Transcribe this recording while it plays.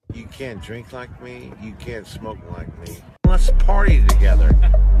You can't drink like me. You can't smoke like me. Let's party together.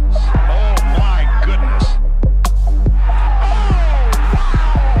 Oh my goodness.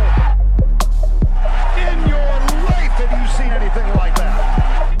 In your life have you seen anything like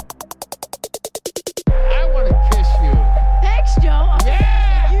that? I want to kiss you. Thanks, Joe.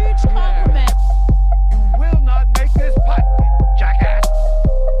 Yeah. Huge compliment. You will not make this putt, jackass.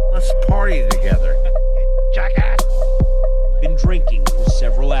 Let's party together. Jackass. Been drinking for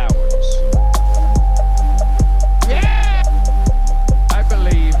several hours. Yeah. I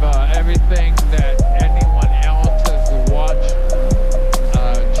believe everything that anyone else has watched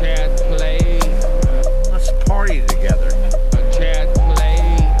Chad play. Let's party together. Chad play.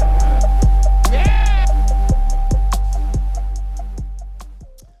 Yeah.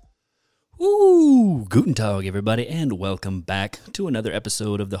 Ooh, guten Tag, everybody, and welcome back to another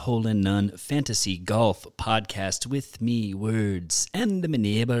episode of the Hole in None Fantasy Golf Podcast with me, Words, and my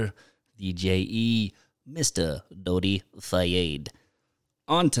neighbor, DJ Mr. Dodi Fayed.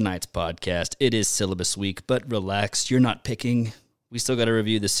 On tonight's podcast, it is syllabus week, but relax, you're not picking. We still got to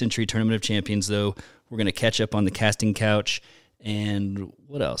review the Century Tournament of Champions, though. We're going to catch up on the casting couch, and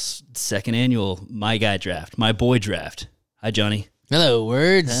what else? Second annual My Guy Draft, My Boy Draft. Hi, Johnny. Hello,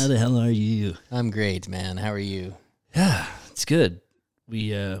 Words. How the hell are you? I'm great, man. How are you? Yeah, it's good.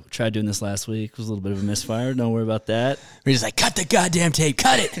 We tried doing this last week. It was a little bit of a misfire. Don't worry about that. We're just like, cut the goddamn tape.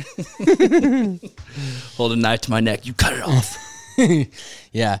 Cut it. Hold a knife to my neck. You cut it off.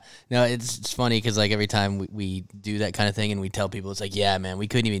 Yeah. No, it's funny because like every time we do that kind of thing and we tell people, it's like, yeah, man, we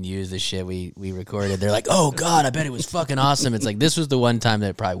couldn't even use this shit we recorded. They're like, oh, God, I bet it was fucking awesome. It's like, this was the one time that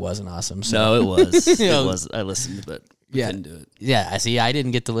it probably wasn't awesome. So. No, it was. You know, It was. I listened, but Yeah. couldn't do it. Yeah, I see. I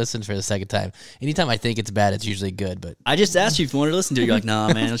didn't get to listen for the second time. Anytime I think it's bad, it's usually good, but I just asked you if you wanted to listen to it. You're like,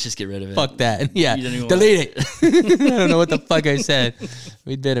 nah, man, let's just get rid of it. fuck that. Yeah, You don't even delete it. I don't know what the fuck I said.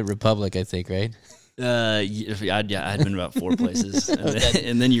 We'd been at Republic, I think, right? I'd been about 4 places.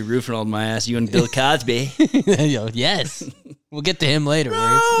 And then you roofing on my ass, you and Bill Cosby. Yo, yes. We'll get to him later,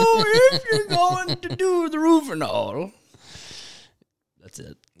 Words. if you're going to do the roofing all. That's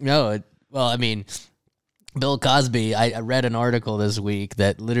it. No, well, I mean, Bill Cosby, I read an article this week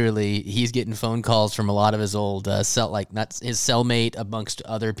that literally he's getting phone calls from a lot of his old not his cellmate amongst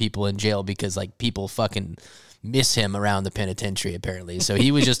other people in jail because like people fucking miss him around the penitentiary apparently. So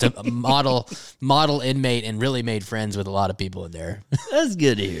he was just a model inmate and really made friends with a lot of people in there. That's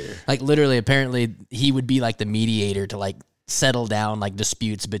good to hear. Like literally, apparently he would be like the mediator to like settle down like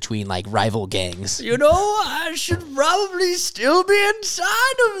disputes between like rival gangs. You know, I should probably still be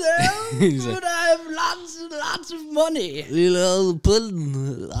inside of there, He's but like- I have lots and lots of money. You know,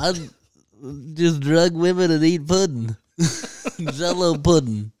 pudding. I just drug women and eat pudding. Jello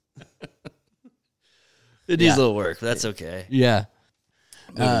pudding. It needs Yeah. a little work, but that's okay. Yeah.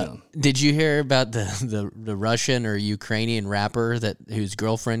 Moving on. Did you hear about the Russian or Ukrainian rapper whose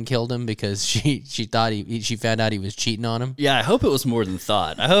girlfriend killed him because she thought she found out he was cheating on him? Yeah, I hope it was more than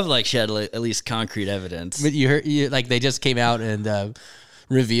thought. I hope like she had at least concrete evidence. But you heard like they just came out and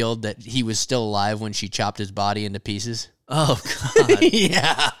revealed that he was still alive when she chopped his body into pieces. Oh God!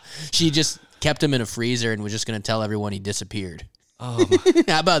 Yeah. She just kept him in a freezer and was just going to tell everyone he disappeared. Oh,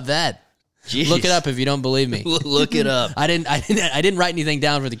 How about that? jeez. Look it up if you don't believe me. Look it up. I didn't write anything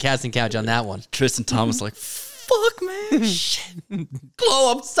down for the casting couch on that one. Tristan Thomas like, fuck, man, shit.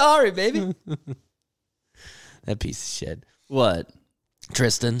 Chloe, I'm sorry, baby. That piece of shit. What?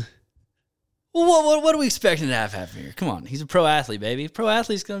 Tristan. What are we expecting to have happen here? Come on, he's a pro athlete, baby. Pro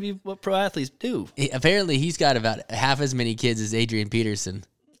athlete's gonna be what pro athletes do. Apparently he's got about half as many kids as Adrian Peterson.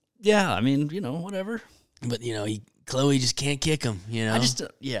 Yeah, I mean, whatever. But Chloe just can't kick him, I just,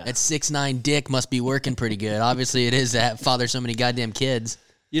 yeah. That 6'9" dick must be working pretty good. Obviously it is to father so many goddamn kids.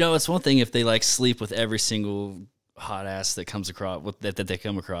 It's one thing if they like sleep with every single hot ass that comes across that they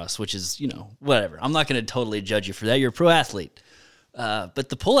come across, which is, whatever. I'm not going to totally judge you for that. You're a pro athlete. But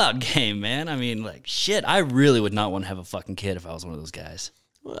the pullout game, man, I mean, like, shit, I really would not want to have a fucking kid if I was one of those guys.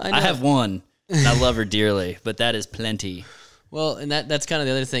 Well, I have one, and I love her dearly, but that is plenty. Well, and that's kind of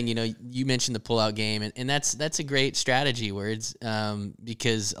the other thing, you mentioned the pullout game, and that's a great strategy, Words,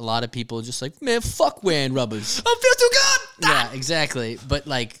 because a lot of people are just like, man, fuck wearing rubbers. I feel too good! Yeah, exactly. But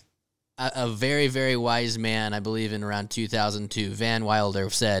like a very, very wise man, I believe in around 2002, Van Wilder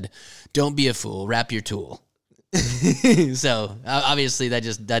said, don't be a fool, wrap your tool. So obviously that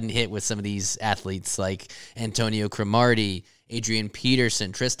just doesn't hit with some of these athletes like Antonio Cromartie, Adrian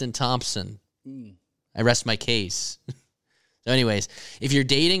Peterson, Tristan Thompson. I rest my case. So anyways, if you're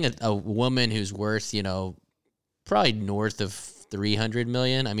dating a woman who's worth, probably north of 300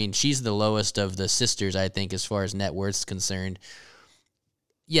 million, I mean, she's the lowest of the sisters, I think, as far as net worth's concerned.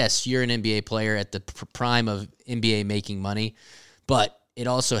 yes, you're an NBA player at the prime of NBA making money, but it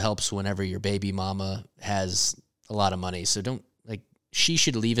also helps whenever your baby mama has a lot of money. So don't, like, she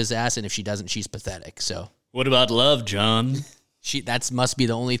should leave his ass, and if she doesn't, she's pathetic. So What about love, John? that must be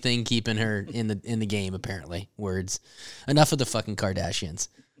the only thing keeping her in the game, apparently. Words. Enough of the fucking Kardashians.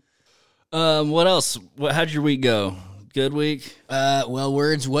 What else? How'd your week go? Good week? Well,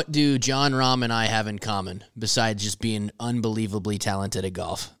 Words, what do John Rahm and I have in common besides just being unbelievably talented at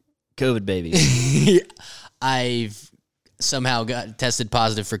golf? COVID babies. I've somehow got tested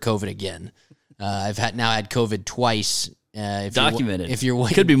positive for COVID again. I've now had COVID twice. Documented. If you're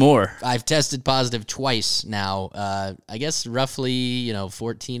Could be more. I've tested positive twice now. I guess roughly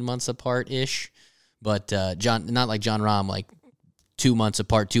 14 months apart ish, but not like John Rahm, like 2 months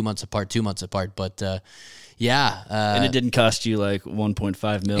apart, 2 months apart, 2 months apart. But yeah, And it didn't cost you like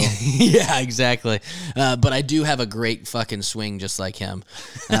 1.5 mil. yeah, exactly. But I do have a great fucking swing, just like him.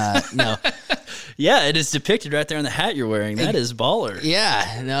 No. Yeah, it is depicted right there on the hat you're wearing. That is baller.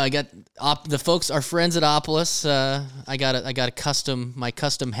 Yeah, no, I got the folks, our friends at Opolis. I got a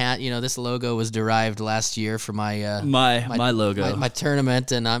custom hat. This logo was derived last year for my logo, my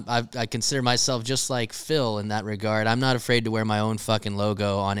tournament, and I consider myself just like Phil in that regard. I'm not afraid to wear my own fucking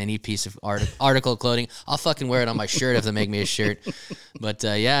logo on any piece of article of clothing. I'll fucking wear it on my shirt if they make me a shirt. But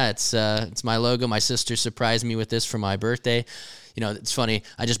yeah, it's my logo. My sister surprised me with this for my birthday. It's funny.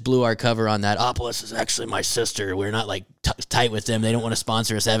 I just blew our cover on that. Opolis is actually my sister. We're not like tight with them. They don't want to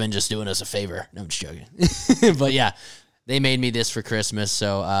sponsor us. Evan just doing us a favor. No, I'm just joking. But yeah, they made me this for Christmas,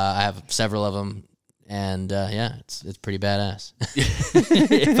 so I have several of them, and yeah, it's pretty badass.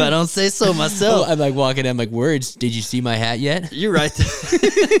 If I don't say so myself. I'm like walking. I'm like, Words. Did you see my hat yet? You're right there.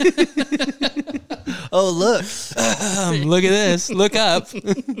 Oh, look. Look at this. Look up.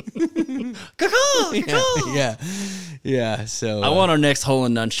 Yeah. So I want our next Hole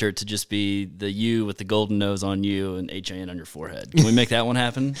in None shirt to just be the U with the golden nose on you and HIN on your forehead. Can we make that one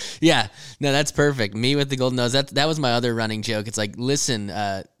happen? Yeah. No, that's perfect. Me with the golden nose. That was my other running joke. It's like, listen,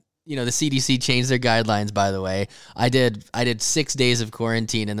 the CDC changed their guidelines, by the way. I did 6 days of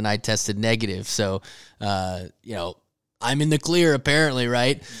quarantine, and then I tested negative. So, I'm in the clear, apparently,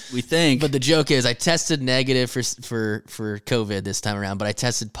 right? We think. But the joke is, I tested negative for COVID this time around, but I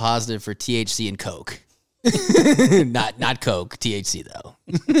tested positive for THC and Coke. not Coke, THC though.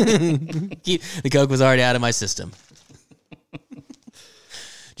 The Coke was already out of my system.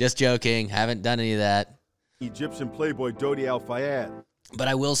 Just joking. Haven't done any of that. Egyptian playboy Dodi Al-Fayed. But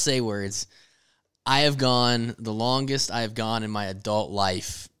I will say, Words, I have gone the longest I have gone in my adult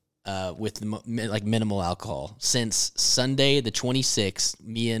life with minimal alcohol since Sunday the 26th.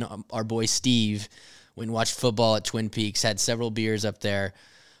 Me and our boy Steve went and watched football at Twin Peaks, had several beers up there.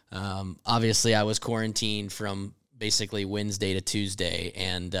 Obviously, I was quarantined from basically Wednesday to Tuesday,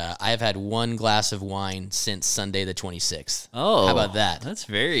 and I have had one glass of wine since Sunday the 26th. Oh, how about that? That's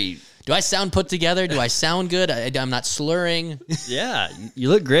very... Do I sound put together? Do I sound good? I'm not slurring. Yeah, you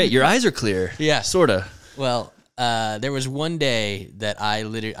look great. Your eyes are clear. Yeah. Sort of. Well, there was one day that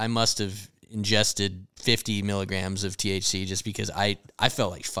I must have ingested 50 milligrams of THC just because I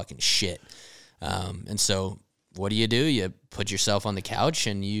felt like fucking shit. And so what do? You put yourself on the couch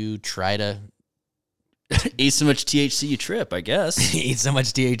and you try to eat so much THC you trip, I guess. Eat so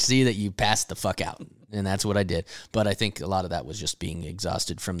much THC that you pass the fuck out. And that's what I did. But I think a lot of that was just being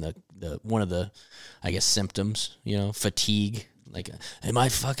exhausted from the one of the, I guess, symptoms, fatigue. Like, am I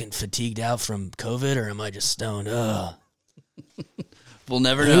fucking fatigued out from COVID or am I just stoned? Ugh. We'll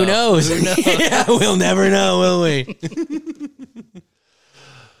never know. Who knows? Yeah, we'll never know, will we?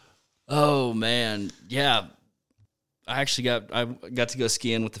 Oh, man. Yeah. I got to go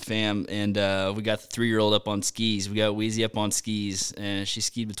skiing with the fam, and we got the 3-year-old up on skis. We got Wheezy up on skis, and she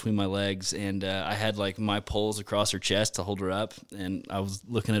skied between my legs, and I had like my poles across her chest to hold her up, and I was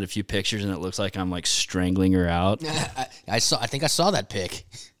looking at a few pictures, and it looks like I'm like strangling her out. I think I saw that pic.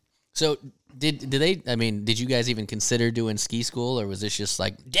 So did you guys even consider doing ski school, or was this just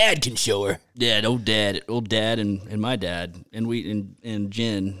like Dad can show her? Yeah, old dad, and my dad, and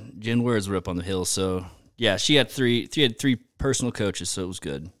Jen Words were up on the hill, so. Yeah, she had three personal coaches, so it was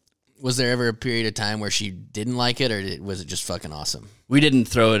good. Was there ever a period of time where she didn't like it, or was it just fucking awesome? We didn't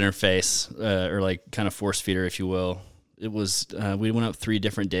throw it in her face, or like kind of force feed her, if you will. It was, we went up 3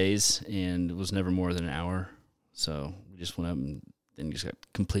 different days, and it was never more than an hour. So we just went up and then just got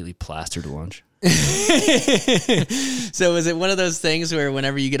completely plastered at lunch. So was it one of those things where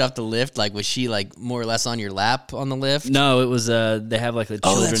whenever you get off the lift, like was she like more or less on your lap on the lift? No, it was they have like the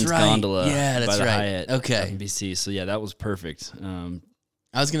children's gondola by the Hyatt okay. BC. So yeah, that was perfect. I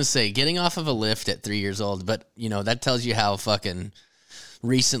was gonna say getting off of a lift at 3 years old, but that tells you how fucking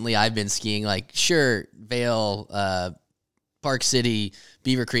recently I've been skiing. Like, sure, Vail, Park City,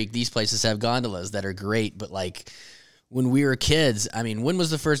 Beaver Creek, these places have gondolas that are great, but like when we were kids, I mean, when was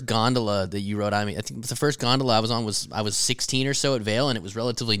the first gondola that you rode? I mean, I think the first gondola I was on I was 16 or so at Vail, and it was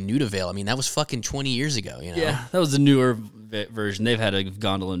relatively new to Vail. I mean, that was fucking 20 years ago, you know? Yeah, that was the newer version. They've had a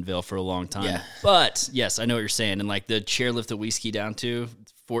gondola in Vail for a long time. Yeah. But, yes, I know what you're saying. And, like, the chairlift that we ski down to,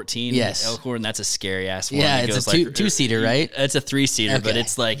 14 Yes. Elkhorn, that's a scary-ass one. Yeah, It it's goes a two-seater, right? It's a 3-seater, but Okay.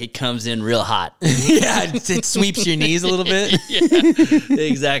 it's like it comes in real hot. Yeah, it sweeps your knees a little bit. Yeah,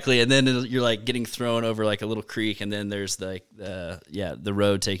 exactly. And then you're like getting thrown over like a little creek, and then there's like the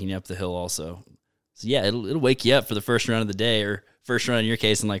road taking you up the hill also. So yeah, it'll wake you up for the first run of the day, or first run in your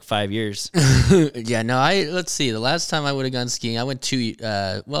case in like 5 years. Yeah, no, let's see. The last time I would have gone skiing, I went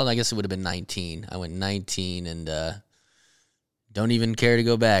well, I guess it would have been 19. I went 19 and don't even care to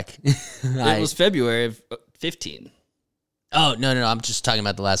go back. It was February of 15. Oh, no, I'm just talking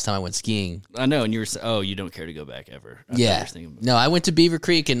about the last time I went skiing. I know, and you were you don't care to go back ever. I thought you Yeah. were thinking about- No, I went to Beaver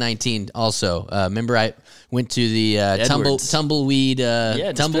Creek in 19 also. Remember I went to the Edwards. tumbleweed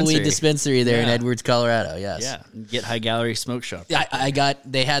dispensary. dispensary there in Yeah. Edwards, Colorado. Yes. Yeah, get High Gallery Smoke Shop.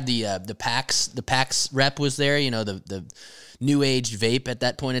 They had the PAX rep was there, you know, the new age vape at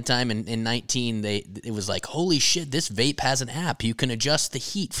that point in time. And in 19, it was like, holy shit, this vape has an app. You can adjust the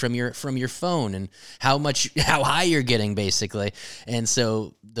heat from your phone and how high you're getting basically. And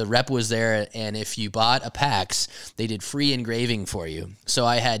so the rep was there, and if you bought a PAX, they did free engraving for you. So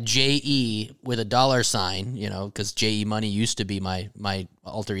I had JE with a $sign, you know, because JE Money used to be my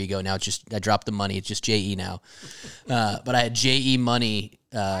alter ego. Now it's just, I dropped the money. It's just JE now. But I had JE Money,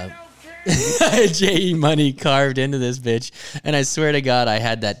 I had JE Money carved into this bitch, and I swear to God, I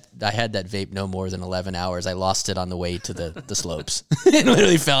had that vape no more than 11 hours. I lost it on the way to the slopes. It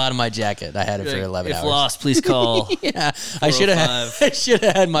literally fell out of my jacket. I had it for 11 If hours. lost, please call. Yeah, I should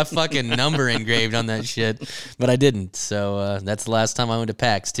have had my fucking number engraved on that shit, but I didn't. So that's the last time I went to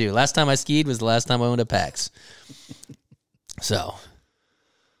PAX too. Last time I skied was the last time I went to PAX. So,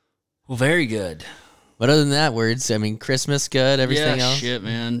 Well, very good. but other than that, words. I mean, Christmas good. Everything Yeah, else. shit,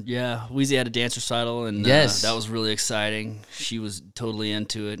 man. Yeah, Weezy had a dance recital, and Yes. that was really exciting. She was totally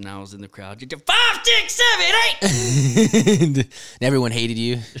into it, and I was in the crowd. 5, 6, 7, 8. Everyone hated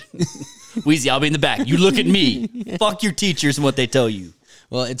you. Weezy, I'll be in the back. You look at me. Fuck your teachers and what they tell you.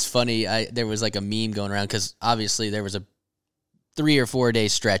 Well, it's funny. There was like a meme going around because obviously there was a 3 or 4 day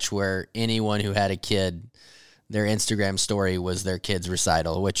stretch where anyone who had a kid, their Instagram story was their kid's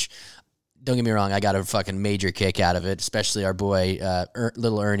recital, which, don't get me wrong, I got a fucking major kick out of it, especially our boy,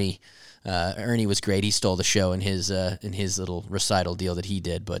 little Ernie. Ernie was great. He stole the show in his little recital deal that he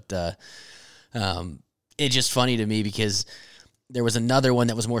did. But it's just funny to me because there was another one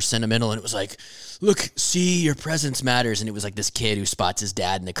that was more sentimental, and it was like, look, see, your presence matters. And it was like this kid who spots his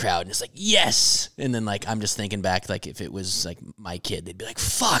dad in the crowd, and it's like, yes. And then like, I'm just thinking back, like if it was like my kid, they'd be like,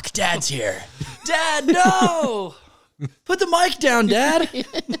 fuck, dad's here. Dad, no! Put the mic down, Dad.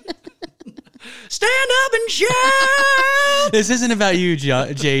 Stand up and shout! This isn't about you,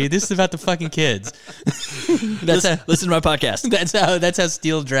 Jay. This is about the fucking kids. Listen to my podcast. That's how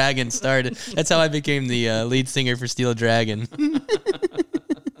Steel Dragon started. That's how I became the lead singer for Steel Dragon.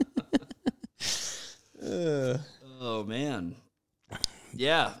 Oh, man.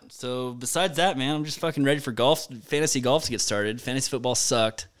 Yeah, so besides that, man, I'm just fucking ready for fantasy golf to get started. Fantasy football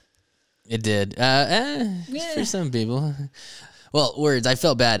sucked. It did. For some people. Well, words. I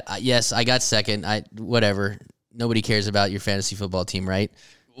felt bad. Yes, I got second. Whatever. Nobody cares about your fantasy football team, right?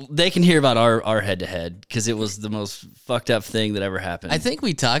 They can hear about our head-to-head because it was the most fucked up thing that ever happened. I think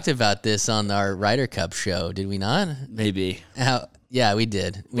we talked about this on our Ryder Cup show, did we not? Maybe. Yeah, we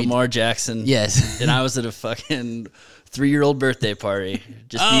did. Lamar Jackson. Yes. And I was at a fucking 3-year-old birthday party,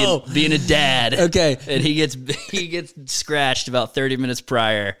 just being a dad. Okay. And he gets scratched about 30 minutes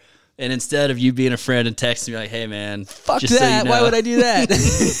prior. And instead of you being a friend and texting me like, "Hey man, Fuck just that! so you know, Why would I do that?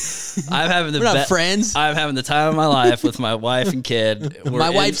 I'm having We're not friends. I'm having the time of my life with my wife and kid. My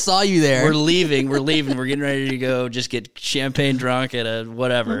wife saw you there. We're leaving. We're getting ready to go. Just get champagne drunk at a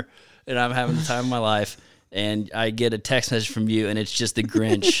whatever, and I'm having the time of my life. And I get a text message from you, and it's just the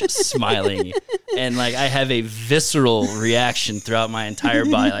Grinch smiling, and like I have a visceral reaction throughout my entire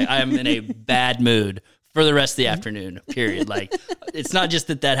body. Like I am in a bad mood for the rest of the afternoon, period. Like, it's not just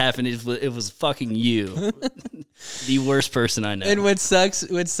that happened. It was fucking you. The worst person I know. And what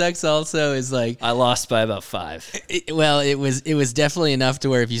sucks also is like, I lost by about 5. it was definitely enough to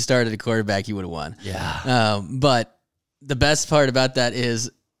where if you started a quarterback, you would have won. Yeah. But the best part about that is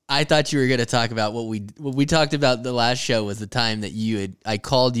I thought you were going to talk about what we talked about the last show was the time that I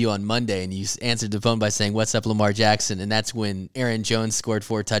called you on Monday and you answered the phone by saying, "What's up, Lamar Jackson?" And that's when Aaron Jones scored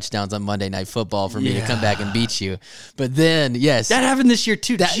 4 touchdowns on Monday Night Football for me to come back and beat you. But then, yes. That happened this year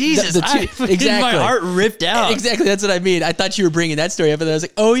too. Jesus, exactly. My heart ripped out. Exactly, that's what I mean. I thought you were bringing that story up, and I was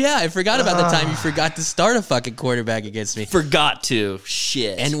like, oh yeah, I forgot about the time you forgot to start a fucking quarterback against me. Forgot to.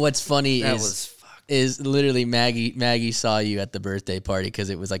 Shit. And what's funny is literally Maggie saw you at the birthday party because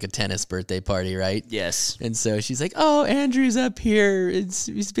it was like a tennis birthday party, right? Yes. And so she's like, "Oh, Andrew's up here.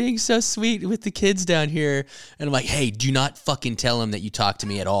 He's being so sweet with the kids down here." And I'm like, "Hey, do not fucking tell him that you talked to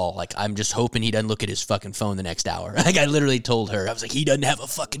me at all. Like, I'm just hoping he doesn't look at his fucking phone the next hour." Like, I literally told her, I was like, "He doesn't have a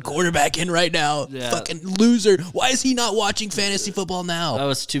fucking quarterback in right now. Yeah. Fucking loser. Why is he not watching fantasy football now?" I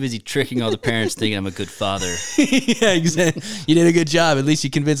was too busy tricking all the parents thinking I'm a good father. Yeah, exactly. You did a good job. At least you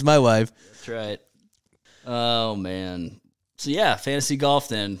convinced my wife. That's right. Oh, man. So, yeah, fantasy golf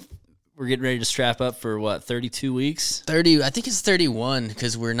then. We're getting ready to strap up for, 32 weeks? 30, I think it's 31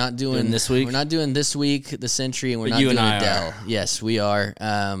 because we're not doing this week. We're not doing this week, the Century, and we're But not you doing and I Adele. are. Yes, we are.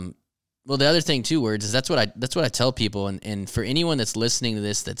 Well, the other thing, too, Words, is that's what I tell people. And for anyone that's listening to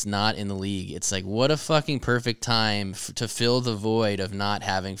this that's not in the league, it's like, what a fucking perfect time to fill the void of not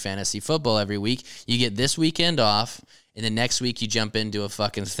having fantasy football every week. You get this weekend off. And then next week you jump into a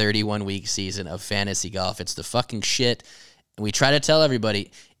fucking 31-week season of fantasy golf. It's the fucking shit. And we try to tell everybody.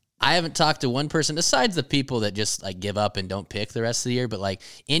 I haven't talked to one person, besides the people that just like give up and don't pick the rest of the year, but like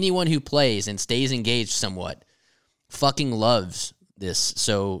anyone who plays and stays engaged somewhat fucking loves this.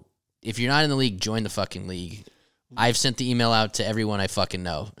 So if you're not in the league, join the fucking league. I've sent the email out to everyone I fucking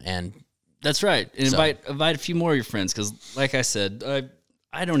know. And that's right. And invite a few more of your friends because, like I said,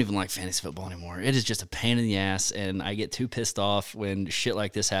 I don't even like fantasy football anymore. It is just a pain in the ass, and I get too pissed off when shit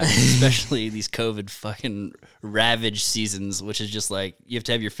like this happens, especially these COVID fucking ravaged seasons, which is just like you have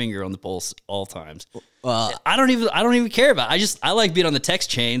to have your finger on the pulse all times. I don't even care about it. I like being on the text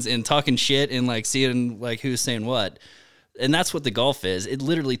chains and talking shit and like seeing like who's saying what. And that's what the golf is. It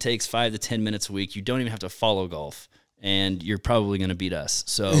literally takes 5 to 10 minutes a week. You don't even have to follow golf. And you're probably going to beat us.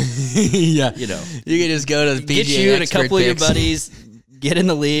 So, yeah, you know. You can just go to the PGA Get you and a couple of your picks. buddies, get in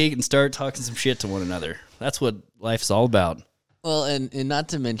the league, and start talking some shit to one another. That's what life's all about. Well, and not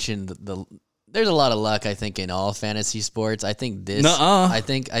to mention there's a lot of luck, I think, in all fantasy sports. I think this. I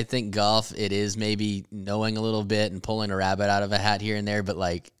think golf. It is maybe knowing a little bit and pulling a rabbit out of a hat here and there. But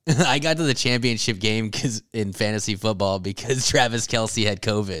like, I got to the championship game in fantasy football because Travis Kelce had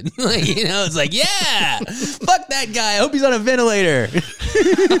COVID. Like, you know, it's like, yeah, fuck that guy. I hope he's on a ventilator.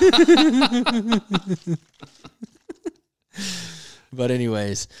 But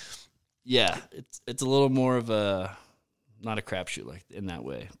anyways, yeah, it's a little more of a not a crapshoot like in that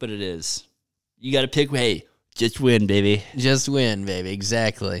way, but it is. You got to pick. Hey, just win, baby. Just win, baby.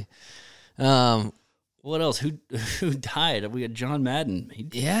 Exactly. What else? Who died? We got John Madden.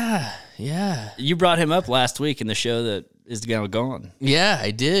 Yeah. You brought him up last week in the show that is now gone. Yeah,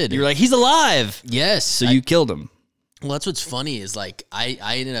 I did. You were like, he's alive. Yes. So you killed him. Well, that's what's funny is like I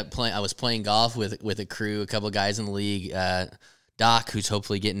ended up playing. I was playing golf with a crew, a couple of guys in the league. Doc, who's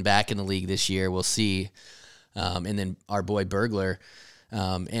hopefully getting back in the league this year. We'll see. And then our boy Burglar.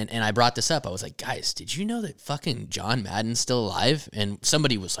 And I brought this up. I was like, guys, did you know that fucking John Madden's still alive? And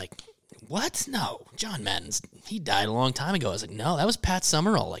somebody was like, what? No, John Madden's, he died a long time ago. I was like, no, that was Pat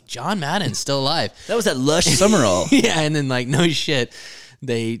Summerall. Like, John Madden's still alive. That was that lush Summerall. Yeah, and then like, no shit.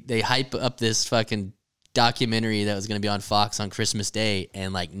 They hype up this fucking documentary that was going to be on Fox on Christmas Day,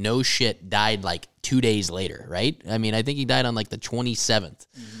 and like, no shit, died like 2 days later, right? I mean, I think he died on like the 27th.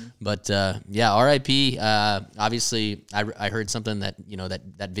 Mm-hmm. But yeah, R.I.P. Obviously, I heard something that, you know,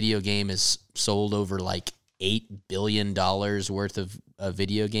 that video game is sold over like $8 billion worth of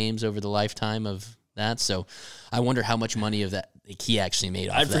video games over the lifetime of that. So I wonder how much money of that he actually made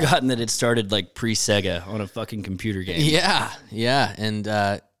off I'd that. forgotten that it started like pre-Sega on a fucking computer game. Yeah.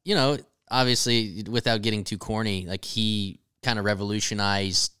 And, you know, obviously, without getting too corny, like he kind of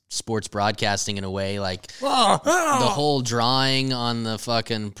revolutionized sports broadcasting in a way, like the whole drawing on the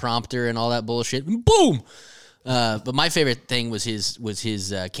fucking prompter and all that bullshit. Boom! But my favorite thing was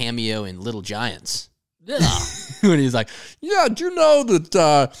his cameo in Little Giants. Yeah. When he's like, yeah, do you know that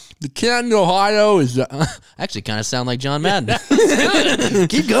the Canton, Ohio is... actually kind of sound like John Madden.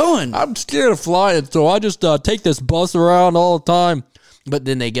 Keep going. I'm scared of flying, so I just take this bus around all the time. But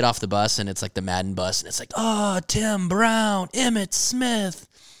then they get off the bus, and it's like the Madden bus, and it's like, Tim Brown, Emmitt Smith.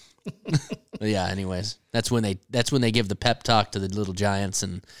 But yeah, anyways, that's when they give the pep talk to the Little Giants,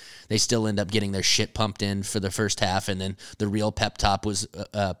 and they still end up getting their shit pumped in for the first half, and then the real pep talk was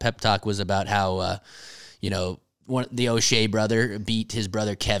about how the O'Shea brother beat his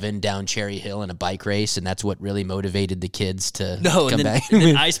brother Kevin down Cherry Hill in a bike race, and that's what really motivated the kids to come back. And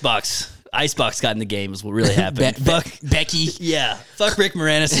then Icebox got in the game is what really happened. Fuck Becky. Yeah. Fuck Rick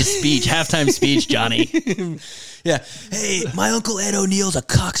Moranis' speech, halftime speech, Johnny. Yeah. Hey, my Uncle Ed O'Neill's a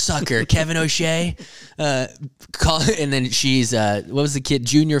cocksucker. Kevin O'Shea. And then she's what was the kid?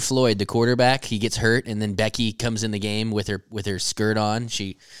 Junior Floyd, the quarterback. He gets hurt, and then Becky comes in the game with her skirt on.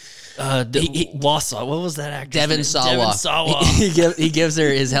 Wausau. What was that actor? Devin Sawa. He gives her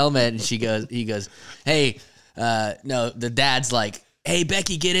his helmet, and he goes, hey, no, the dad's like, hey,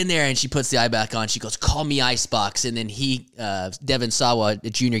 Becky, get in there. And she puts the eye back on. She goes, call me Icebox. And then Devin Sawa,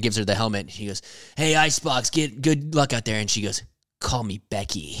 the junior, gives her the helmet. He goes, hey, Icebox, good luck out there. And she goes, call me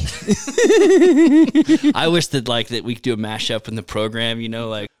Becky. I wish that we could do a mashup in the program,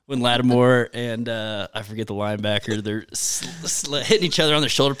 like when Lattimore and I forget the linebacker, they're hitting each other on their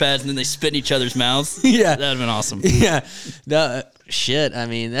shoulder pads and then they spit in each other's mouths. Yeah. That would have been awesome. Yeah. No, shit. I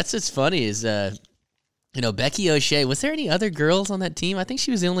mean, that's what's funny is, Becky O'Shea, was there any other girls on that team? I think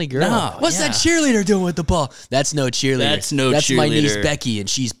she was the only girl. No, What's that cheerleader doing with the ball? That's no cheerleader. That's my niece Becky, and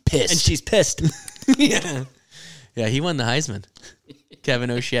she's pissed. Yeah. Yeah, he won the Heisman.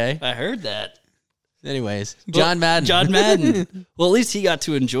 Kevin O'Shea. I heard that. Anyways, John Madden. Well, at least he got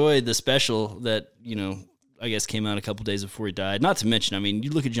to enjoy the special that, I guess came out a couple days before he died. Not to mention, you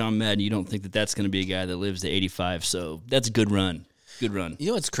look at John Madden, you don't think that that's going to be a guy that lives to 85. So that's a good run. Good run. You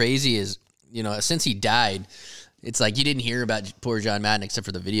know what's crazy is, since he died, it's like you didn't hear about poor John Madden except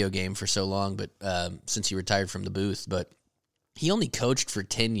for the video game for so long, but since he retired from the booth. But he only coached for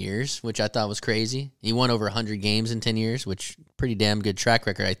 10 years, which I thought was crazy. He won over 100 games in 10 years, which pretty damn good track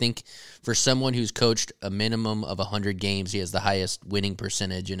record. I think for someone who's coached a minimum of 100 games, he has the highest winning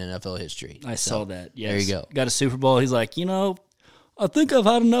percentage in NFL history. I saw that. Yes. There you go. Got a Super Bowl. He's like, I think I've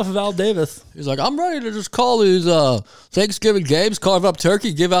had enough of Al Davis. He's like, I'm ready to just call these Thanksgiving games, carve up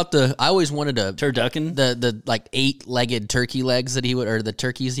turkey, give out I always wanted a turducken, the like 8-legged turkey legs that the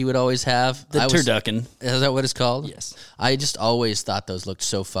turkeys he would always have. Turducken. Is that what it's called? Yes. I just always thought those looked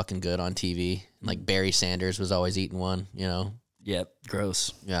so fucking good on TV. Like Barry Sanders was always eating one, Yep.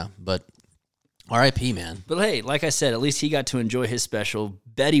 Gross. Yeah, but R.I.P. man. But hey, like I said, at least he got to enjoy his special.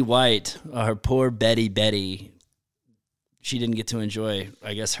 Betty White, her poor Betty. She didn't get to enjoy.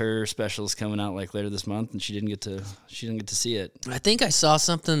 I guess her special is coming out like later this month, and she didn't get to see it. I think I saw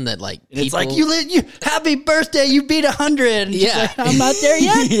something that it's like you happy birthday, you beat 100. And yeah, like, I'm not there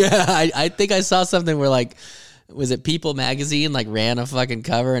yet. Yeah, I think I saw something where was it People magazine ran a fucking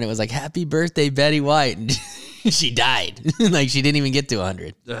cover and it was like happy birthday Betty White, and she died. She didn't even get to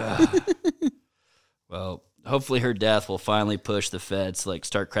 100. Well. Hopefully her death will finally push the feds to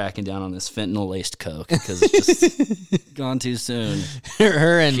start cracking down on this fentanyl-laced coke because it's just gone too soon. She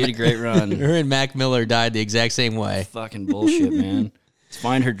had a great run. Her and Mac Miller died the exact same way. Fucking bullshit, man. Let's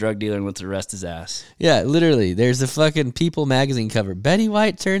find her drug dealer and let's arrest his ass. Yeah, literally. There's a fucking People magazine cover. Betty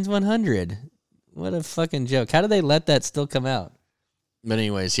White turns 100. What a fucking joke. How do they let that still come out? But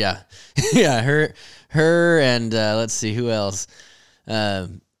anyways, yeah. Yeah, her and let's see, who else? I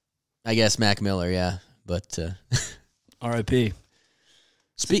guess Mac Miller, yeah. But R.I.P.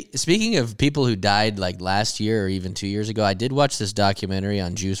 Speaking of people who died last year or even 2 years ago, I did watch this documentary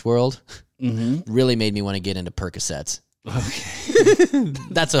on Juice WRLD. Mm-hmm. Really made me want to get into Percocets. Okay.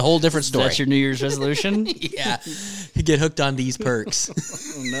 That's a whole different story. That's your New Year's resolution? Yeah. You get hooked on these perks.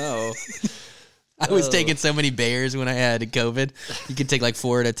 Oh, no. I was taking so many Bayers when I had COVID. You could take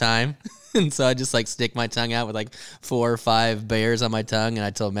 4 at a time. And so I just stick my tongue out with 4 or 5 Bayers on my tongue. And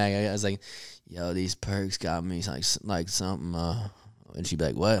I told Maggie, I was like, yo, these perks got me like something. And she'd be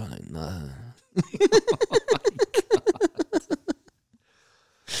like, what? I'm like, nah.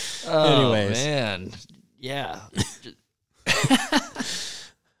 Oh, anyways. man. Yeah.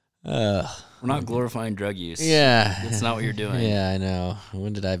 We're not glorifying drug use. Yeah. That's not what you're doing. Yeah, I know.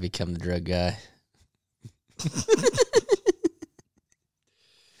 When did I become the drug guy?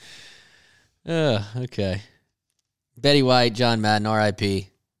 Okay. Betty White, John Madden, R.I.P.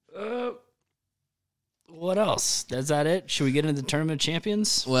 What else? Is that it? Should we get into the Tournament of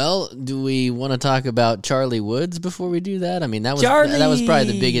Champions? Well, do we want to talk about Charlie Woods before we do that? I mean, that was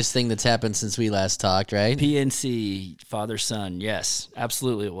probably the biggest thing that's happened since we last talked, right? PNC, father-son. Yes,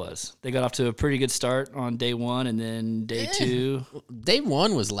 absolutely it was. They got off to a pretty good start on day 1, and then day 2. Day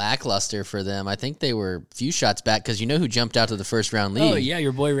 1 was lackluster for them. I think they were a few shots back because you know who jumped out to the first round lead? Oh, yeah,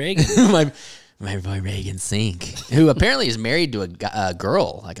 your boy Reagan. My boy Reagan Sink, who apparently is married to a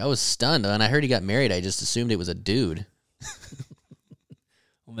girl. I was stunned. When I heard he got married, I just assumed it was a dude.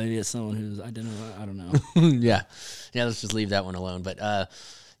 Well, maybe it's someone who's identified. I don't know. Yeah, let's just leave that one alone. But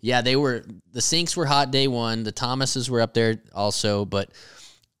Yeah, the Sinks were hot day one. The Thomases were up there also, but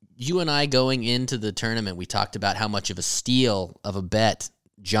you and I going into the tournament, we talked about how much of a steal of a bet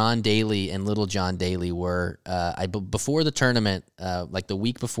John Daly and Little John Daly were. Before the tournament, like the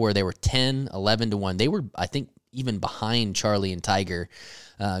week before, they were 10, 11-1. They were, I think, even behind Charlie and Tiger.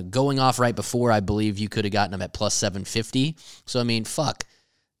 Going off right before, I believe you could have gotten them at plus 750. So, I mean, fuck.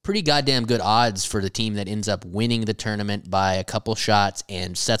 Pretty goddamn good odds for the team that ends up winning the tournament by a couple shots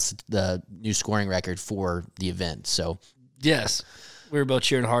and sets the new scoring record for the event. So, yes, we were both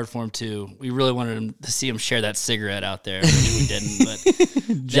cheering hard for him too. We really wanted to see him share that cigarette out there. We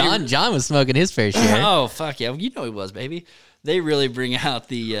didn't, but John was smoking his fair share. Oh fuck yeah, you know he was, baby. They really bring out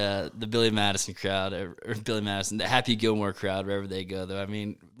the Billy Madison crowd or Billy Madison, the Happy Gilmore crowd wherever they go. Though I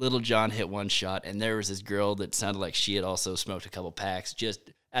mean, Little John hit one shot, and there was this girl that sounded like she had also smoked a couple packs, just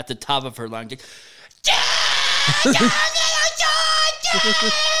at the top of her lungs.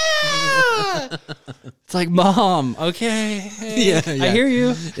 It's like, Mom, okay, Yeah. I hear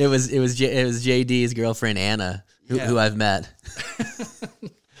you. It was JD's girlfriend Anna, who I've met.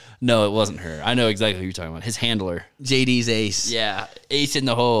 No, it wasn't her. I know exactly who you're talking about. His handler. JD's ace. Yeah, ace in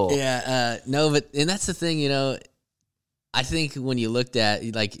the hole. Yeah, and that's the thing, I think when you looked at,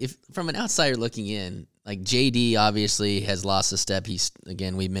 like, if from an outsider looking in, like JD obviously has lost a step.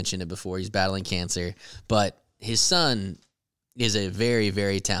 We mentioned it before, he's battling cancer, but his son is a very,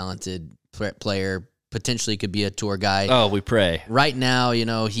 very talented player, potentially could be a tour guy. Oh, we pray. Right now, I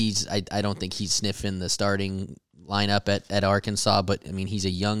don't think he's sniffing the starting lineup at Arkansas, but I mean, he's a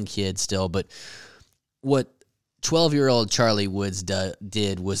young kid still. But what 12-year-old Charlie Woods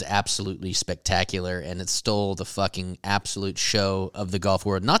did was absolutely spectacular, and it stole the fucking absolute show of the golf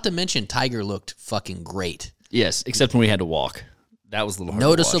world. Not to mention, Tiger looked fucking great. Yes, except when we had to walk. That was a little hard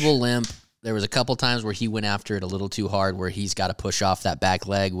Noticeable to watch. limp. There was a couple times where he went after it a little too hard, where he's got to push off that back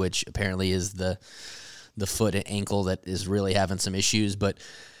leg, which apparently is the foot and ankle that is really having some issues. But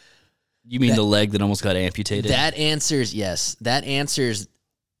you mean the leg that almost got amputated? That answers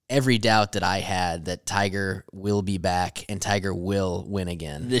every doubt that I had that Tiger will be back and Tiger will win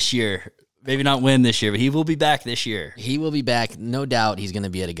again. This year. Maybe not win this year, but he will be back this year. He will be back. No doubt he's going to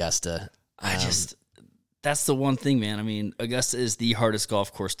be at Augusta. That's the one thing, man. I mean, Augusta is the hardest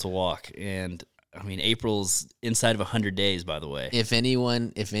golf course to walk. And, I mean, April's inside of 100 days, by the way. If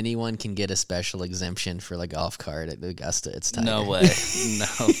anyone can get a special exemption for the golf cart at Augusta, it's Tiger. No way. No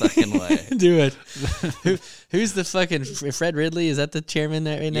fucking way. Do it. Who's the fucking Fred Ridley? Is that the chairman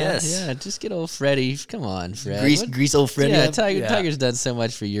there right now? Yes. Yeah, just get old Freddie. Come on, Fred. Grease old Freddie. Yeah, Tiger's done so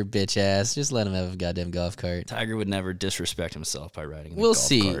much for your bitch ass. Just let him have a goddamn golf cart. Tiger would never disrespect himself by riding. We'll golf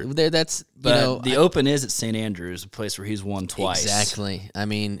see. Cart. The Open is at St. Andrews, a place where he's won twice. Exactly. I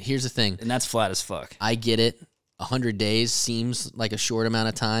mean, here's the thing, and that's flat as fuck. I get it. 100 days seems like a short amount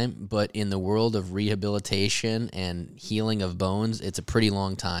of time, but in the world of rehabilitation and healing of bones, it's a pretty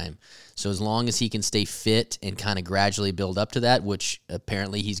long time. So as long as he can stay fit and kind of gradually build up to that, which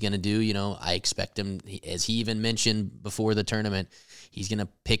apparently he's going to do, I expect him, as he even mentioned before the tournament, he's going to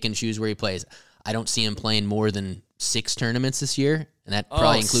pick and choose where he plays. I don't see him playing more than 6 tournaments this year, and that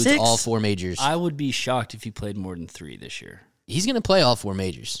probably includes 6? all 4 majors. I would be shocked if he played more than 3 this year. He's going to play all 4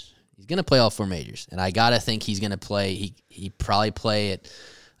 majors. He's going to play all 4 majors, and I got to think he's going to play. He probably play at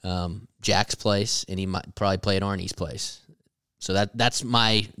Jack's place, and he might probably play at Arnie's place. So that's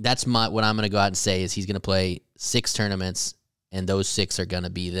my what I'm going to go out and say is he's going to play 6 tournaments, and those 6 are going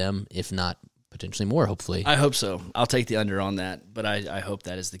to be them, if not potentially more, hopefully. I hope so. I'll take the under on that, but I hope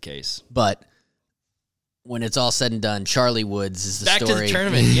that is the case. But when it's all said and done, Charlie Woods is the Back story. to the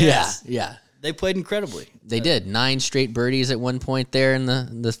tournament, yes. Yeah. They played incredibly. They did 9 straight birdies at one point there in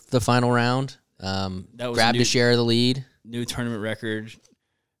the final round. Grabbed a share of the lead. New tournament record.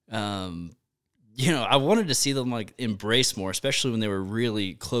 I wanted to see them embrace more, especially when they were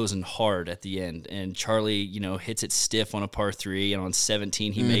really closing hard at the end. And Charlie, hits it stiff on a par 3, and on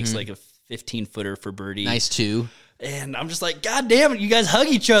 17 he makes a 15-footer for birdie. Nice 2. And I'm just like, God damn it, you guys hug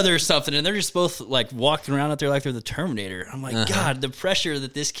each other or something. And they're just both walking around out there like they're the Terminator. I'm like, God, the pressure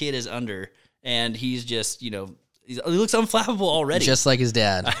that this kid is under. And he's just, he looks unflappable already. Just like his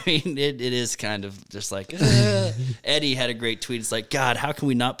dad. I mean, it is kind of just like, Eddie had a great tweet. It's like, God, how can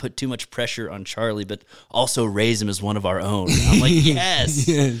we not put too much pressure on Charlie, but also raise him as one of our own? I'm like, yes.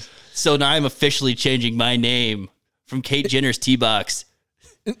 Yes. So now I'm officially changing my name from Kate Jenner's T-Box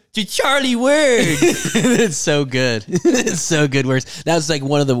to Charlie Word. It's so good. It's so good. That was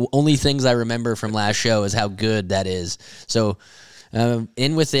one of the only things I remember from last show is how good that is. So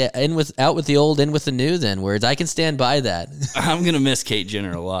Out with the old, in with the new. Then words. I can stand by that. I'm gonna miss Kate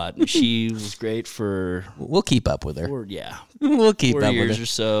Jenner a lot. She was great for We'll keep up with her. We'll keep 4 up with years her. or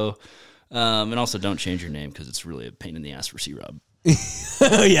so. And also, don't change your name because it's really a pain in the ass for C-Rob.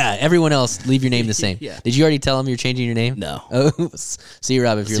 Oh yeah, everyone else, leave your name the same. Yeah. Did you already tell him you're changing your name? No. Oh,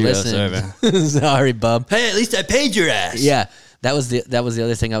 C-Rob, if you're C-Rob, listening, sorry, bub. Hey, at least I paid your ass. Yeah, that was the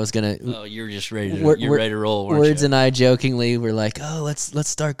other thing I was gonna. Oh, you're just ready to We're- ready to roll. Weren't Words you? and I jokingly were like, "Oh, let's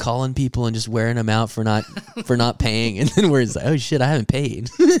start calling people and just wearing them out for not paying." And then Words like, "Oh shit, I haven't paid."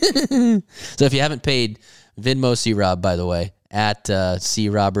 So if you haven't paid, Venmo C-Rob, by the way, at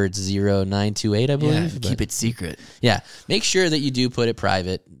CRoberts0928, I believe. But- keep it secret. Yeah, make sure that you do put it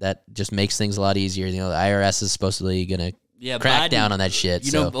private. That just makes things a lot easier. You know, the IRS is supposedly gonna crack Biden- down on that shit.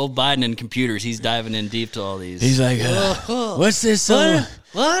 You so. know, old Biden and computers. He's diving in deep to all these. He's like, what's this? What?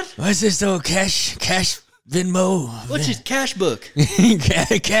 What's this old cash Venmo? What's his cash book?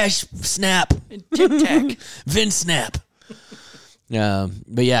 Cash Snap, Tic Tac. Vin Snap.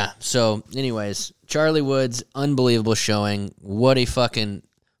 But yeah. So, anyways, Charlie Woods, unbelievable showing. What a fucking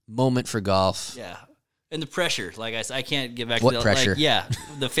moment for golf. Yeah, and the pressure. Like I said, I can't get back What to the pressure? Like, yeah,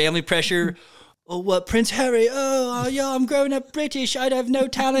 the family pressure. Oh, what Prince Harry? Oh, yeah, I'm growing up British. I have no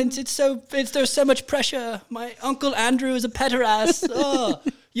talent. There's so much pressure. My uncle Andrew is a pederast. Oh,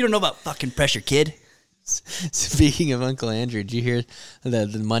 you don't know about fucking pressure, kid. Speaking of Uncle Andrew, did you hear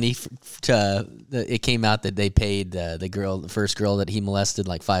the money? It came out that they paid the first girl that he molested,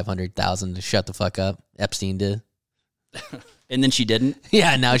 like $500,000 to shut the fuck up. Epstein did. And then she didn't.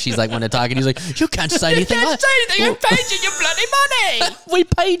 Yeah, now she's like, when they're talking, he's like, "You can't say anything. Say anything. I paid you your bloody money. We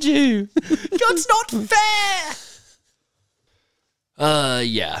paid you." That's not fair.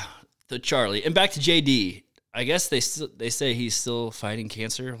 Yeah. So Charlie, and back to JD. I guess they say he's still fighting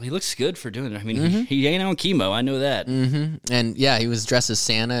cancer. He looks good for doing it. I mean, he ain't on chemo. I know that. And yeah, he was dressed as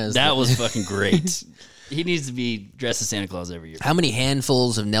Santa. That was fucking great. He needs to be dressed as Santa Claus every year. How many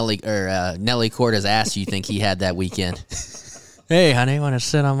handfuls of Nelly Corda's ass do you think he had that weekend? Hey, honey, want to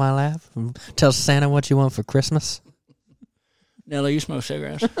sit on my lap and tell Santa what you want for Christmas? Nelly, you smoke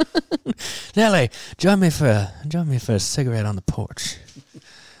cigarettes? Nelly, join me for a cigarette on the porch.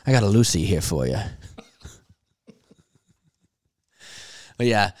 I got a Lucy here for you. But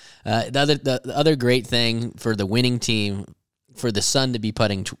yeah, the other great thing for the winning team, for the son to be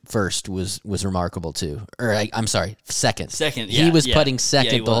putting first was remarkable too. Or I'm sorry, second. Second, He yeah, was yeah. putting Yeah,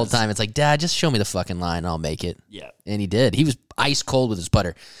 second he the whole was. time. It's like, Dad, just show me the fucking line and I'll make it. Yeah. And he did. He was ice cold with his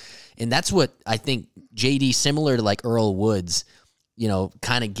putter. And that's what I think JD, similar to like Earl Woods, you know,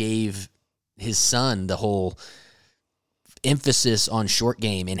 kind of gave his son the whole emphasis on short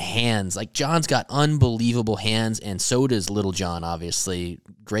game and hands. Like John's got unbelievable hands, and so does Little John, obviously.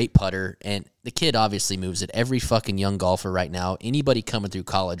 Great putter. And the kid obviously moves it. Every fucking young golfer right now, anybody coming through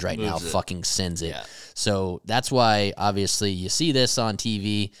college right now Moves it. fucking sends it. Yeah. So that's why obviously you see this on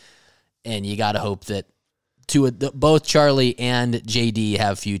TV, and you got to hope that both Charlie and JD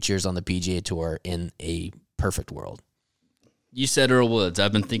have futures on the PGA Tour in a perfect world. You said Earl Woods.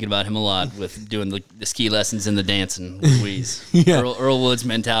 I've been thinking about him a lot with doing the ski lessons and the dancing with Louise. Yeah. Earl Woods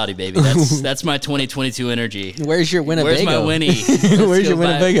mentality, baby. That's my 2022 energy. Where's your Winnebago? Where's my Winnie? Where's your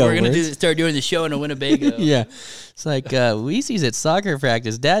Winnebago? We're gonna Where's- start doing the show in a Winnebago. Yeah. It's like, Weezy's at soccer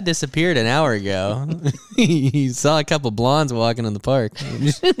practice. Dad disappeared an hour ago. He saw a couple blondes walking in the park.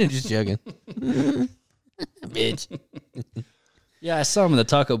 Just joking. Bitch. Yeah, I saw him in the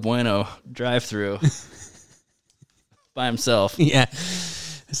Taco Bueno drive-through by himself. Yeah.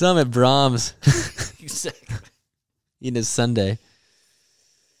 I saw him at Brahms eating his Sunday.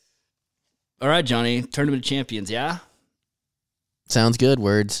 All right, Johnny, Tournament of Champions, yeah? Sounds good,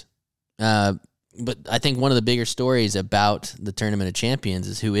 words. But I think one of the bigger stories about the Tournament of Champions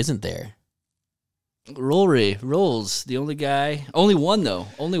is who isn't there. Rolls, the only guy, only one though.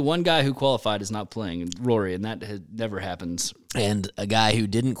 Only one guy who qualified is not playing, Rory, and that never happens. And a guy who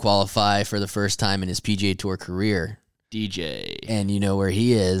didn't qualify for the first time in his PGA Tour career. DJ. And you know where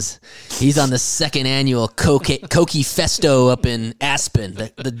he is. He's on the second annual Cokie Festo up in Aspen.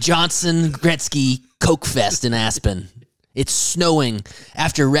 The Johnson Gretzky Coke Fest in Aspen. It's snowing.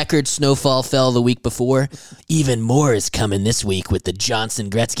 After record snowfall fell the week before, even more is coming this week with the Johnson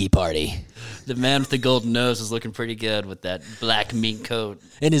Gretzky party. The man with the golden nose is looking pretty good with that black mink coat.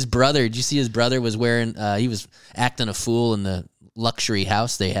 And his brother, did you see his brother was wearing, he was acting a fool in the luxury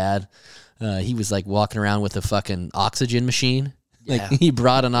house they had. He was like walking around with a fucking oxygen machine. Yeah. Like he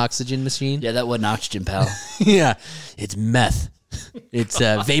brought an oxygen machine. Yeah, that wasn't oxygen, pal. Yeah. It's meth. It's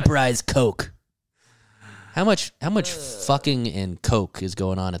vaporized Coke. How much fucking and Coke is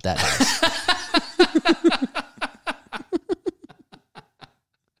going on at that house?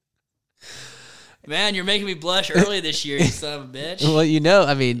 Man, you're making me blush early this year, you son of a bitch. Well, you know,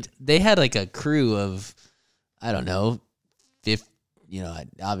 I mean, they had like a crew of, I don't know, 50, you know,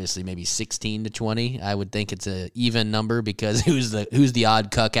 obviously maybe 16 to 20. I would think it's a even number because who's the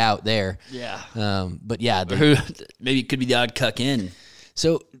odd cuck out there? Yeah. But yeah, Maybe it could be the odd cuck in.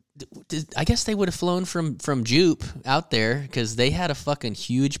 so I guess they would have flown from Jupe out there because they had a fucking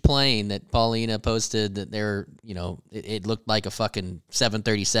huge plane that Paulina posted that they're, you know, it looked like a fucking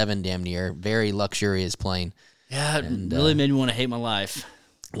 737 damn near, very luxurious plane. Yeah, it really made me want to hate my life.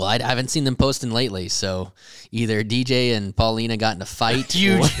 Well, I haven't seen them posting lately, so either DJ and Paulina got in a fight.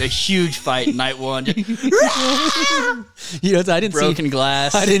 A huge fight night one. You know, I didn't Broken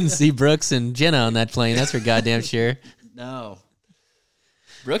glass. I didn't see Brooks and Jenna on that plane. That's for goddamn sure. No.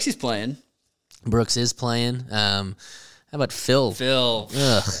 Brooks playing. Brooks is playing. How about Phil?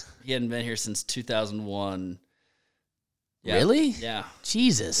 Ugh. He hadn't been here since 2001. Yeah. Really? Yeah.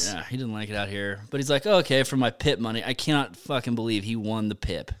 Jesus. Yeah, he didn't like it out here. But he's like, oh, okay, for my PIP money. I cannot fucking believe he won the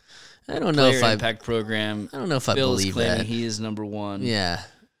PIP. I don't know if Impact Program. I don't know if I Bill's believe claiming that. he is number one. Yeah.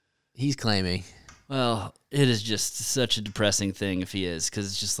 He's claiming. Well, it is just such a depressing thing if he is, because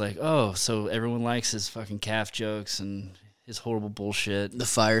it's just like, oh, so everyone likes his fucking calf jokes and his horrible bullshit. The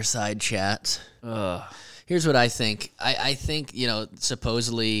fireside chats. Here's what I think. I think, you know,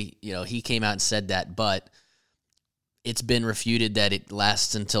 supposedly, you know, he came out and said that, but it's been refuted that it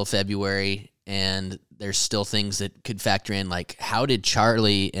lasts until February, and there's still things that could factor in, like how did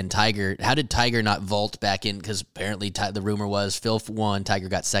Tiger not vault back in? Because apparently the rumor was Phil won, Tiger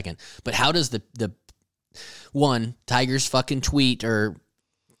got second. But how does the Tiger's fucking tweet or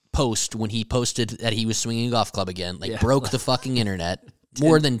post when he posted that he was swinging a golf club again, broke the fucking internet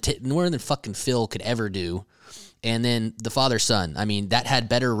more than fucking Phil could ever do. And then the father-son, I mean, that had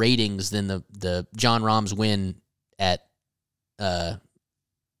better ratings than the John Rahm's win at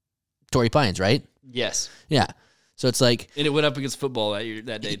Torrey Pines, right? Yes. Yeah. So it's like, and it went up against football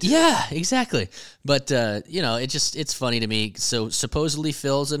that day too. Yeah, exactly. But you know, it's funny to me. So supposedly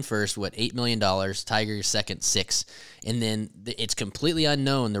Phil's in first, $8 million, Tiger's second, $6 million. And then it's completely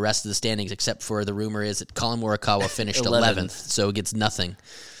unknown the rest of the standings, except for the rumor is that Colin Morikawa finished 11th, so it gets nothing.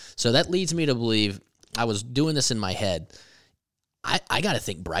 So that leads me to believe, I was doing this in my head, I got to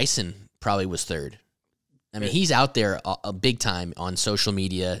think Bryson probably was third. I mean, he's out there a big time on social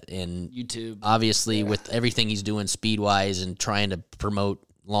media and YouTube. Obviously, with everything he's doing speed-wise and trying to promote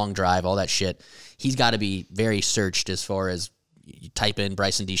long drive, all that shit, he's got to be very searched as far as you type in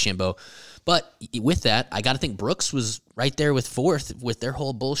Bryson DeChambeau. But with that, I got to think Brooks was right there with fourth with their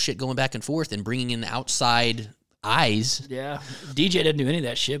whole bullshit going back and forth and bringing in outside eyes. Yeah. DJ didn't do any of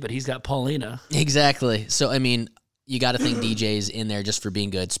that shit, but he's got Paulina. Exactly. So, I mean, you got to think DJ's in there just for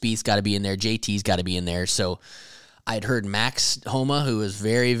being good. Spieth's got to be in there. JT's got to be in there. So I'd heard Max Homa, who was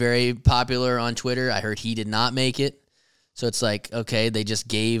very, very popular on Twitter. I heard he did not make it. So it's like, okay, they just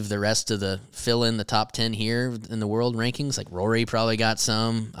gave the rest of the fill in the top 10 here in the world rankings. Like Rory probably got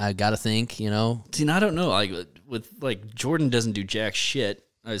some. I got to think, you know. See, now I don't know. Like Jordan doesn't do jack shit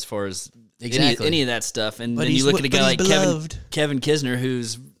as far as exactly any of that stuff. And but then you look at a guy like beloved. Kevin Kisner,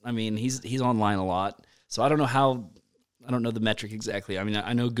 who's, I mean, he's online a lot. So I don't know the metric exactly. I mean,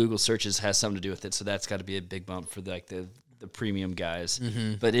 I know Google searches has something to do with it, so that's got to be a big bump for the premium guys.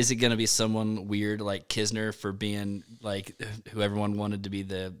 Mm-hmm. But is it going to be someone weird like Kisner for being like who everyone wanted to be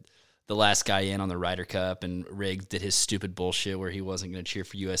the last guy in on the Ryder Cup, and Riggs did his stupid bullshit where he wasn't going to cheer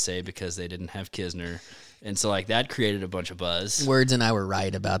for USA because they didn't have Kisner. And so, like, that created a bunch of buzz. Words and I were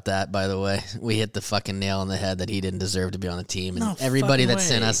right about that, by the way. We hit the fucking nail on the head that he didn't deserve to be on the team. And everybody that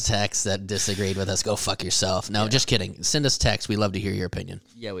sent us texts that disagreed with us, go fuck yourself. No, just kidding. Send us texts. We love to hear your opinion.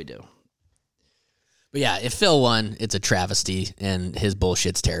 Yeah, we do. But yeah, if Phil won, it's a travesty, and his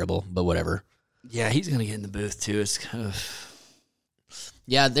bullshit's terrible, but whatever. Yeah, he's going to get in the booth, too. It's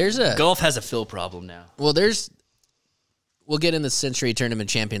yeah, there's a... Golf has a Phil problem now. Well, we'll get in the Century Tournament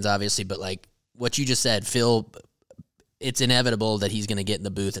Champions, obviously, but like, what you just said, Phil, it's inevitable that he's going to get in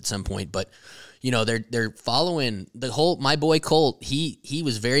the booth at some point. But, you know, they're following the whole, my boy Colt, he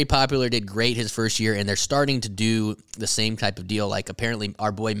was very popular, did great his first year, and they're starting to do the same type of deal. Like, apparently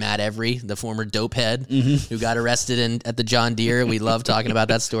our boy Matt Every, the former dope head who got arrested at the John Deere. We love talking about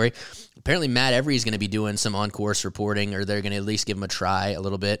that story. Apparently Matt Every is going to be doing some on-course reporting, or they're going to at least give him a try a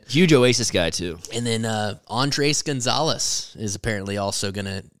little bit. Huge Oasis guy, too. And then Andres Gonzalez is apparently also going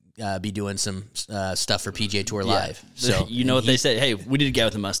to be doing some stuff for PGA Tour Live. So you know what they said? Hey, we need a guy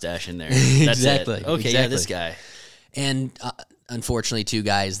with a mustache in there. That's exactly. It. Okay, yeah, this guy. And unfortunately, two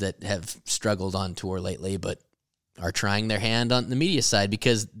guys that have struggled on tour lately, but are trying their hand on the media side,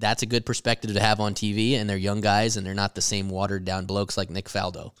 because that's a good perspective to have on TV, and they're young guys, and they're not the same watered down blokes like Nick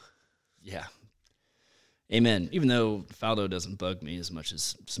Faldo. Yeah. Amen. Even though Faldo doesn't bug me as much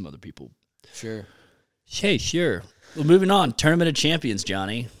as some other people. Sure. Hey, sure. Well, moving on. Tournament of Champions,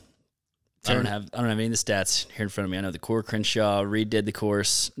 Johnny. I don't have any of the stats here in front of me. I know the Core Crenshaw redid the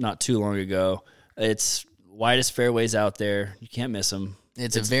course not too long ago. It's widest fairways out there. You can't miss them.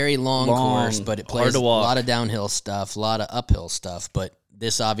 It's a very long course, but it plays hard to a walk. lot of downhill stuff, a lot of uphill stuff. But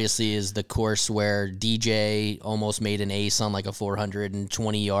this obviously is the course where DJ almost made an ace on like a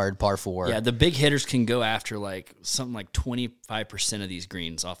 420-yard par 4. Yeah, the big hitters can go after like something like 25% of these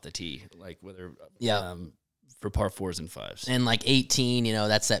greens off the tee, like whether for par 4s and 5s. And like 18,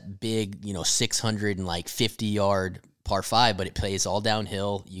 that's that big, 650-yard par 5, but it plays all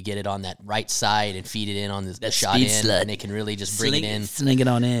downhill. You get it on that right side and feed it in on the shot speed in, slut. and it can really just bring it in. Sling it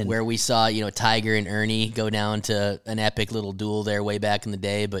on in. Where we saw, Tiger and Ernie go down to an epic little duel there way back in the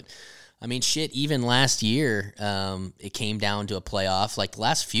day. But, I mean, shit, even last year, it came down to a playoff. Like the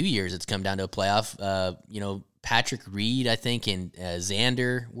last few years, it's come down to a playoff. Patrick Reed, I think, and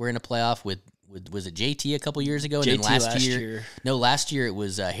Xander were in a playoff with was it JT a couple years ago? And JT then last year it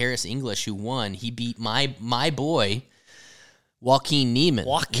was Harris English who won. He beat my boy, Joaquin Neiman.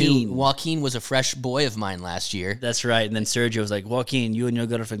 Joaquin was a fresh boy of mine last year. That's right. And then Sergio was like, Joaquin, you and your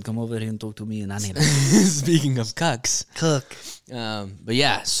girlfriend come over here and talk to me. And I need Speaking of cucks. cook. But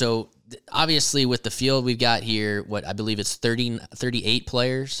yeah, so obviously with the field we've got here, what I believe it's 38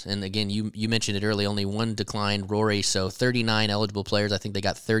 players. And again, you mentioned it early, only one declined, Rory. So 39 eligible players. I think they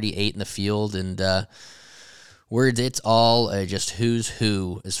got 38 in the field. And words, it's all just who's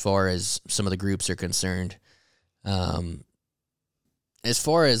who as far as some of the groups are concerned. As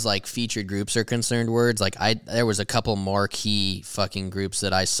far as like featured groups are concerned, words, like there was a couple marquee fucking groups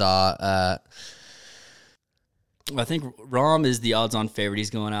that I saw. I think Rahm is the odds-on favorite. He's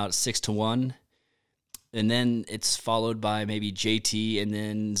going out 6-1, and then it's followed by maybe JT and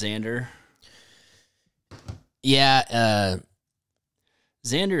then Xander. Yeah,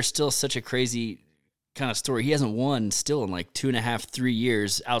 Xander is still such a crazy kind of story. He hasn't won still in like 2.5, 3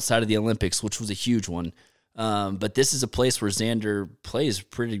 years outside of the Olympics, which was a huge one. But this is a place where Xander plays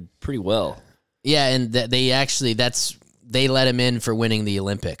pretty well. yeah, and they let him in for winning the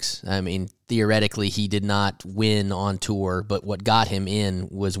Olympics. I mean, theoretically, he did not win on tour, but what got him in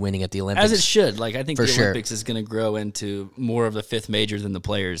was winning at the Olympics. As it should. Like, I think For the sure. Olympics is going to grow into more of the fifth major than the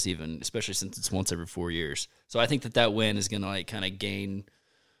Players even, especially since it's once every 4 years. So I think that win is going to like kind of gain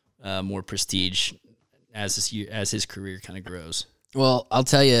more prestige as his career kind of grows. Well, I'll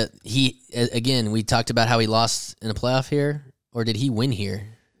tell you, we talked about how he lost in a playoff here, or did he win here?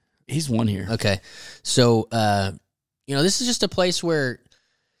 He's won here. Okay. So, this is just a place where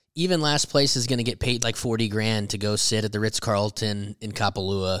even last place is going to get paid like $40,000 to go sit at the Ritz-Carlton in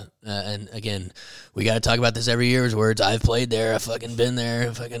Kapalua. And again, we got to talk about this every year's words. I've played there. I've fucking been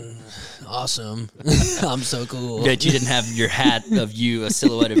there. Fucking awesome. I'm so cool. Bet you didn't have your hat of you, a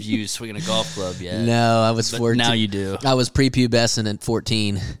silhouette of you swinging a golf club yet. No, I was But 14. now you do. I was prepubescent at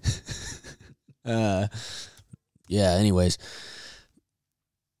 14. Yeah, anyways.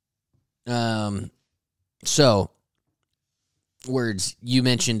 So, words, you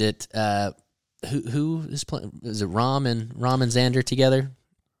mentioned it. Who is playing? Is it Rahm and Xander together?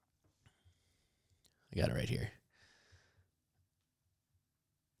 I got it right here.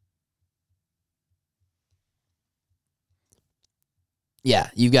 Yeah,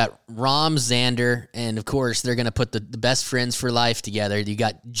 you've got Rahm, Xander, and of course they're going to put the best friends for life together. You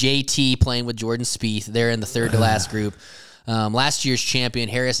got JT playing with Jordan Spieth. They're in the third to last group. Last year's champion,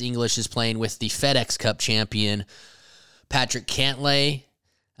 Harris English, is playing with the FedEx Cup champion, Patrick Cantlay.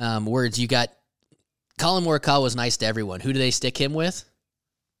 Words, you got Colin Morikawa was nice to everyone. Who do they stick him with?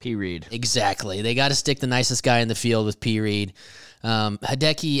 P. Reed. Exactly. They got to stick the nicest guy in the field with P. Reed.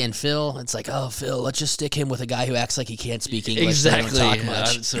 Hideki and Phil, it's like, oh, Phil, let's just stick him with a guy who acts like he can't speak English. Exactly. So they don't talk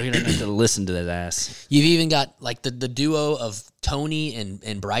much. So he doesn't have to listen to that ass. You've even got like the duo of Tony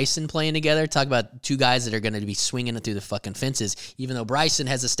and Bryson playing together. Talk about two guys that are going to be swinging it through the fucking fences. Even though Bryson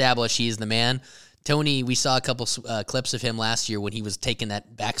has established he's the man, Tony, we saw a couple clips of him last year when he was taking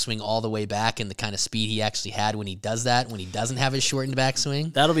that backswing all the way back and the kind of speed he actually had when he does that, when he doesn't have his shortened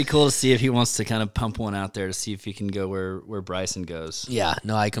backswing. That'll be cool to see if he wants to kind of pump one out there to see if he can go where Bryson goes. Yeah,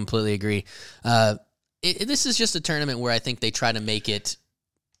 no, I completely agree. This is just a tournament where I think they try to make it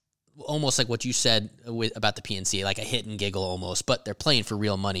almost like what you said about the PNC, like a hit and giggle almost, but they're playing for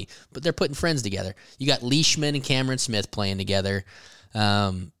real money, but they're putting friends together. You got Leishman and Cameron Smith playing together.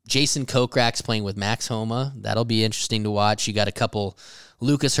 Jason Kokrak's playing with Max Homa. That'll be interesting to watch. You got a couple,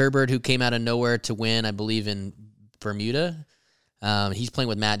 Lucas Herbert, who came out of nowhere to win, I believe, in Bermuda. He's playing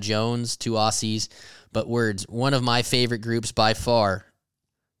with Matt Jones, two Aussies. But words, one of my favorite groups by far,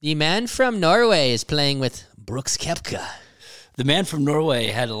 The man from Norway is playing with Brooks Koepka. The man from Norway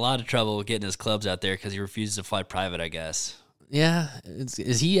had a lot of trouble getting his clubs out there because he refuses to fly private, I guess. Yeah,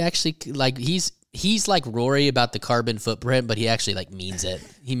 is he actually like he's like Rory about the carbon footprint, but he actually like means it.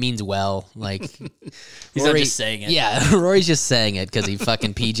 He means well. Like He's not just saying it. Yeah, Rory's just saying it because he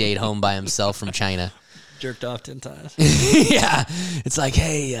fucking PJ'd home by himself from China. Jerked off 10 times. Yeah, it's like,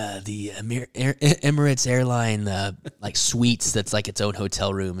 hey, the Emirates airline like suites that's like its own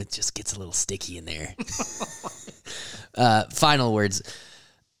hotel room. It just gets a little sticky in there. Final words.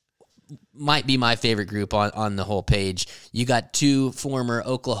 Might be my favorite group on the whole page. You got two former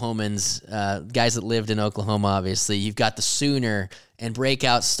Oklahomans, guys that lived in Oklahoma, obviously. You've got the Sooner and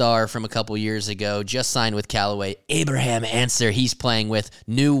breakout star from a couple years ago, just signed with Callaway, Abraham Ancer. He's playing with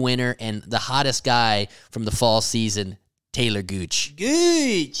new winner and the hottest guy from the fall season, Taylor Gooch.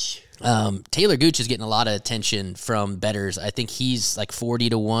 Taylor Gooch is getting a lot of attention from bettors. I think he's like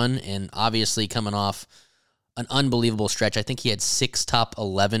 40-1, and obviously coming off an unbelievable stretch. I think he had 6 top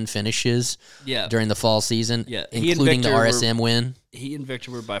 11 finishes during the fall season, including the RSM win. He and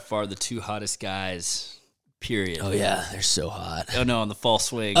Victor were by far the two hottest guys, period. Oh, yeah, they're so hot. Oh, no, on the fall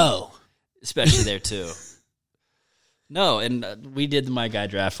swing. Oh. Especially there, too. No, and we did the My Guy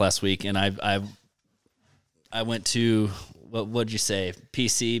draft last week, and I went to, what'd you say,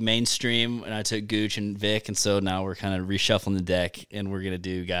 PC, mainstream, and I took Gooch and Vic, and so now we're kind of reshuffling the deck, and we're going to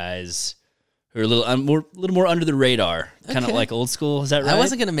do guys who are a little more under the radar, kind of like old school. Is that right? I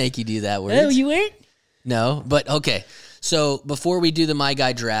wasn't going to make you do that word. Oh, you weren't? No, but okay. So before we do the My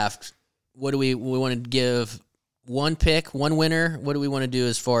Guy draft, what do we want to give one pick, one winner? What do we want to do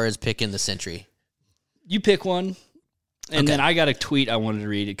as far as picking the century? You pick one, and then I got a tweet I wanted to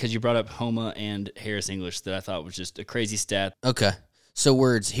read it because you brought up Homa and Harris English that I thought was just a crazy stat. Okay. So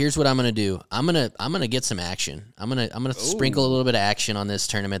words, here's what I'm gonna do. I'm gonna get some action. I'm gonna sprinkle a little bit of action on this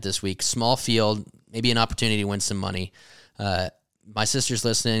tournament this week. Small field, maybe an opportunity to win some money. My sister's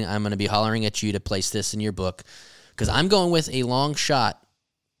listening. I'm gonna be hollering at you to place this in your book because I'm going with a long shot,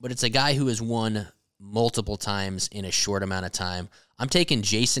 but it's a guy who has won multiple times in a short amount of time. I'm taking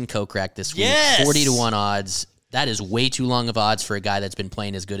Jason Kokrak this week. Yes! 40-1 odds. That is way too long of odds for a guy that's been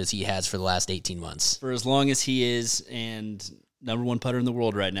playing as good as he has for the last 18 months. For as long as he is, and number one putter in the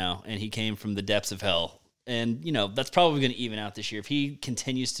world right now, and he came from the depths of hell. And, you know, that's probably going to even out this year. If he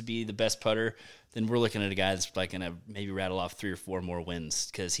continues to be the best putter, then we're looking at a guy that's like going to maybe rattle off 3 or 4 more wins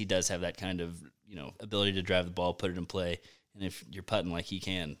because he does have that kind of, you know, ability to drive the ball, put it in play. And if you're putting like he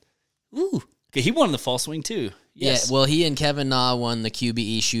can. Ooh. He won the fall swing too. Yes. Yeah, well, he and Kevin Na won the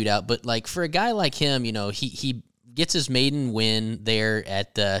QBE shootout. But, like, for a guy like him, you know, he gets his maiden win there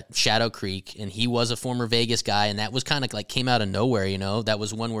at Shadow Creek, and he was a former Vegas guy, and that was kind of like came out of nowhere, you know. That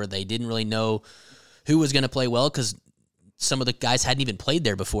was one where they didn't really know who was going to play well because some of the guys hadn't even played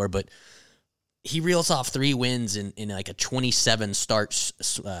there before, but he reels off 3 wins in like a 27 start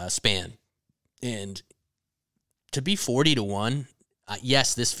span. And to be 40-1,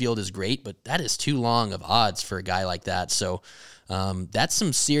 yes, this field is great, but that is too long of odds for a guy like that. So that's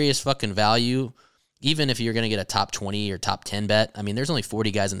some serious fucking value. Even if you're going to get a top 20 or top 10 bet, I mean, there's only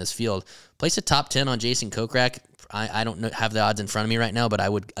 40 guys in this field. Place a top 10 on Jason Kokrak. I don't have the odds in front of me right now, but I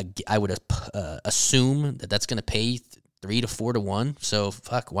would assume that that's going to pay 3 to 4 to 1. So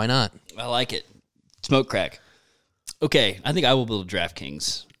fuck, why not? I like it. Smoke crack. Okay, I think I will build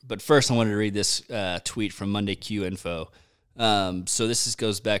DraftKings. But first, I wanted to read this tweet from Monday Q Info. So this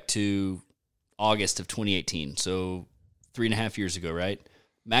goes back to August of 2018. So 3.5 years ago, right?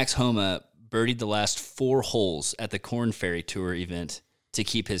 Max Homa birdied the last 4 holes at the Korn Ferry Tour event to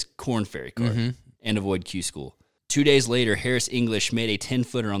keep his Korn Ferry card and avoid Q School. 2 days later, Harris English made a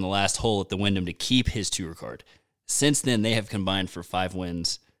 10-footer on the last hole at the Wyndham to keep his tour card. Since then, they have combined for 5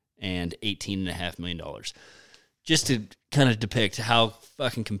 wins and $18.5 million. Just to kind of depict how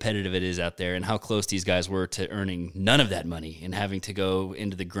fucking competitive it is out there and how close these guys were to earning none of that money and having to go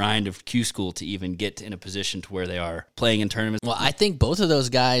into the grind of Q School to even get in a position to where they are playing in tournaments. Well, I think both of those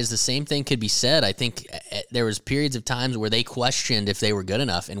guys, the same thing could be said. I think there was periods of times where they questioned if they were good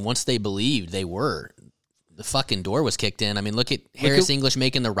enough, and once they believed they were, the fucking door was kicked in. I mean, look at Harris English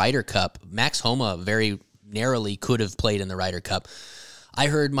making the Ryder Cup. Max Homa very narrowly could have played in the Ryder Cup. I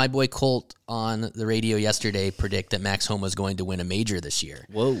heard my boy Colt on the radio yesterday predict that Max Homa is going to win a major this year.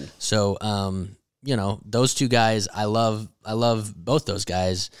 Whoa. So, you know, those two guys, I love both those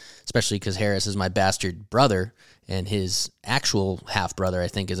guys, especially because Harris is my bastard brother, and his actual half-brother, I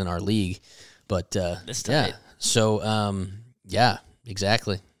think, is in our league. But, yeah. So, yeah,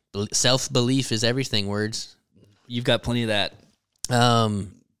 exactly. Self-belief is everything, words. You've got plenty of that.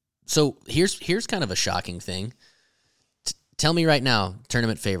 So here's kind of a shocking thing. Tell me right now,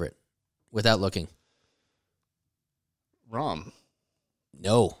 tournament favorite, without looking. Rom.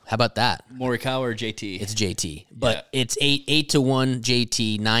 No. How about that? Morikawa or JT? It's JT. But it's 8-1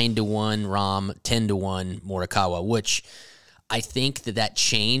 JT, 9-1 Rom, 10-1 Morikawa, which I think that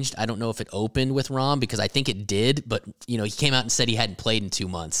changed. I don't know if it opened with Rom because I think it did, but he came out and said he hadn't played in 2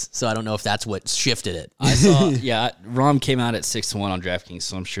 months. So I don't know if that's what shifted it. I saw, Rom came out at 6-1 on DraftKings,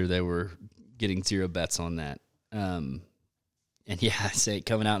 so I'm sure they were getting 0 bets on that. And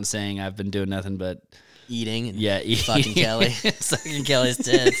coming out and saying I've been doing nothing but eating and fucking Kelly. Sucking Kelly's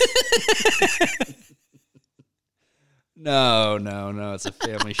tits. No, it's a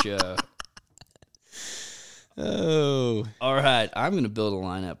family show. Oh. All right, I'm going to build a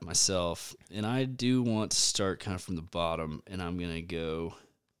lineup myself, and I do want to start kind of from the bottom, and I'm going to go.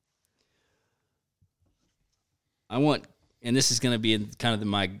 And this is going to be in kind of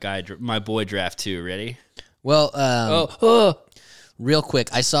my boy draft too. Ready? Well, real quick,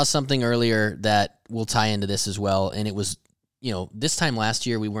 I saw something earlier that will tie into this as well, and it was, this time last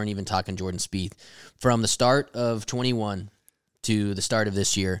year we weren't even talking Jordan Spieth. From the start of 21 to the start of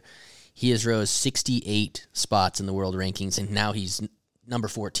this year, he has rose 68 spots in the world rankings, and now he's number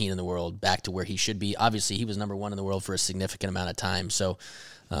 14 in the world, back to where he should be. Obviously, he was number 1 in the world for a significant amount of time. So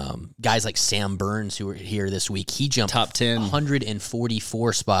guys like Sam Burns, who were here this week, he jumped top 10,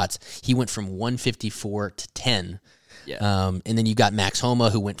 144 spots. He went from 154 to 10. Yeah. And then you got Max Homa,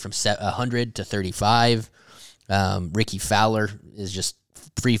 who went from 100 to 35. Ricky Fowler is just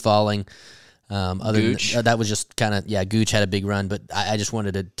free falling. Gooch. That was just kind of, Gooch had a big run, but I just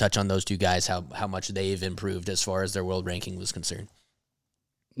wanted to touch on those two guys, how much they've improved as far as their world ranking was concerned.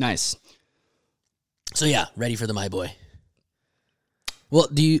 Nice. So ready for the my boy. Well,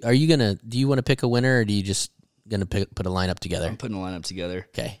 do you want to pick a winner, or do you just gonna put a lineup together? I'm putting a lineup together.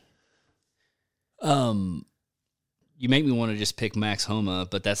 Okay. You make me want to just pick Max Homa,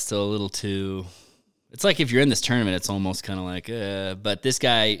 but that's still a little too. It's like if you're in this tournament, it's almost kind of like, but this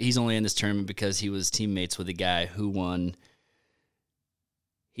guy, he's only in this tournament because he was teammates with a guy who won.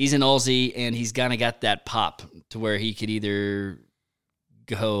 He's an Aussie, and he's kind of got that pop to where he could either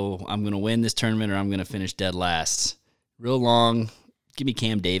go, I'm going to win this tournament, or I'm going to finish dead last. Real long. Give me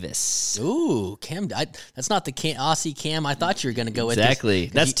Cam Davis. Ooh, Cam. That's not the Aussie Cam I thought you were going to go with. Exactly.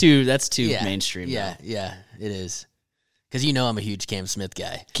 That's too mainstream. Yeah, now. Yeah, it is. Because I'm a huge Cam Smith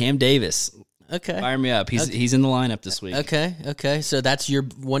guy. Cam Davis. Okay. Fire me up. He's in the lineup this week. Okay. So that's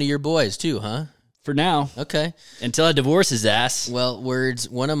one of your boys too, huh? For now. Okay. Until I divorce his ass. Well,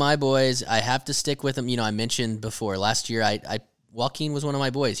 one of my boys, I have to stick with him. I mentioned before, last year, Joaquin was one of my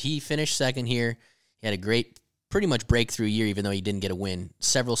boys. He finished second here. He had a great, pretty much breakthrough year, even though he didn't get a win.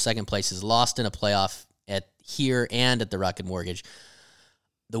 Several second places, lost in a playoff at here and at the Rocket Mortgage.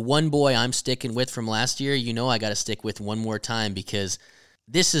 The one boy I'm sticking with from last year, I got to stick with one more time because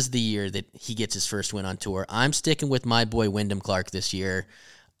this is the year that he gets his first win on tour. I'm sticking with my boy Wyndham Clark this year.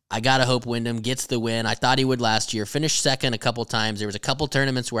 I got to hope Wyndham gets the win. I thought he would last year. Finished second a couple times. There was a couple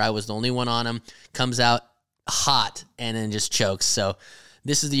tournaments where I was the only one on him. Comes out hot and then just chokes. So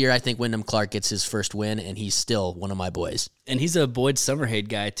this is the year I think Wyndham Clark gets his first win, and he's still one of my boys. And he's a Boyd Summerhade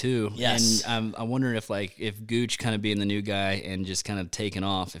guy, too. Yes. And I'm wondering if Gooch kind of being the new guy and just kind of taking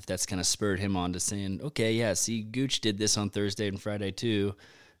off, if that's kind of spurred him on to saying, okay, see, Gooch did this on Thursday and Friday, too.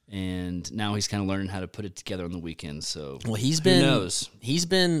 And now he's kind of learning how to put it together on the weekends. So, well, who knows? He's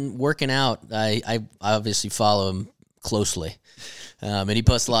been working out. I obviously follow him closely. And he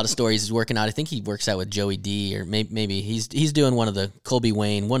posts a lot of stories. He's working out. I think he works out with Joey D, or maybe he's doing one of the Colby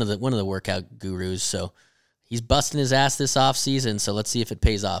Wayne, one of the workout gurus. So he's busting his ass this off season. So let's see if it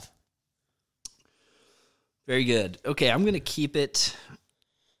pays off. Very good. Okay, I'm going to keep it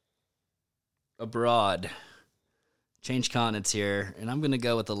abroad. Change continents here, and I'm going to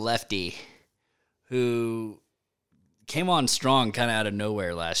go with a lefty who came on strong kind of out of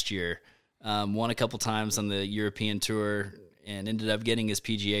nowhere last year. Won a couple times on the European Tour and ended up getting his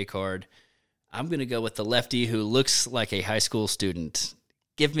PGA card. I'm going to go with the lefty who looks like a high school student.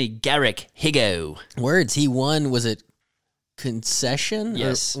 Give me Garrick Higgo. Words. He won, was it Concession?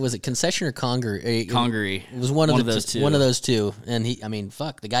 Yes. Or was it Concession or Congaree? Congaree. It was one of those two. One of those two. And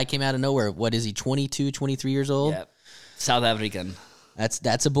the guy came out of nowhere. What is he, 22, 23 years old? Yep. South African.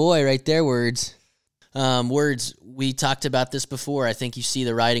 That's a boy right there, Words. Words, we talked about this before. I think you see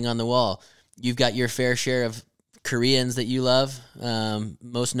the writing on the wall. You've got your fair share of Koreans that you love.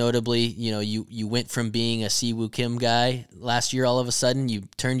 Most notably, you went from being a Siwoo Kim guy last year. All of a sudden, you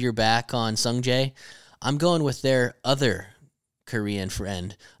turned your back on Sungjae. I'm going with their other Korean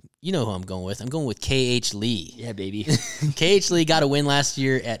friend. You know who I'm going with. I'm going with KH Lee. Yeah, baby. KH Lee got a win last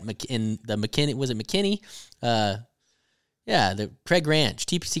year in the McKinney. Was it McKinney? Yeah, the Craig Ranch,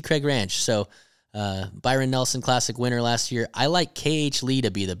 TPC Craig Ranch. So Byron Nelson Classic winner last year. I like KH Lee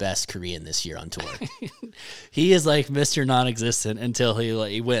to be the best Korean this year on tour. He is like Mr. Non-existent until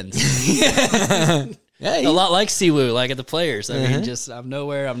he wins. Hey. A lot like Siwoo, like at the Players. I mean, just I'm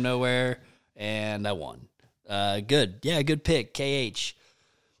nowhere, and I won. Good. Yeah, good pick, KH.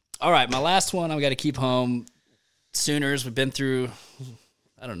 All right, my last one I've got to keep home. Sooners, we've been through,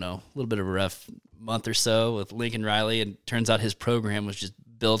 I don't know, a little bit of a rough month or so with Lincoln Riley, and turns out his program was just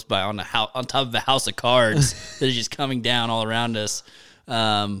built on top of a house of cards that is just coming down all around us.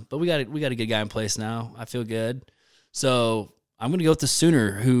 But we got a good guy in place now. I feel good. So I'm going to go with the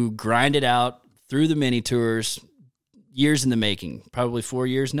Sooner, who grinded out through the mini tours, years in the making, probably 4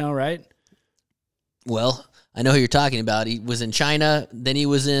 years now, right? Well, I know who you're talking about. He was in China, then he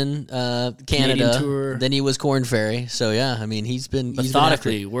was in Canada, Tour. then he was Corn Ferry. So yeah, I mean he's been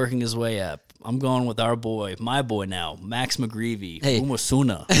Methodically working his way up. I'm going with my boy now, Max McGreevy, Hey.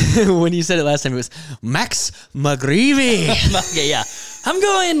 Umasuna. When you said it last time, it was Max McGreevy. Okay, yeah. I'm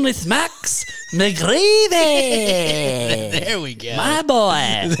going with Max McGreevy. There we go. My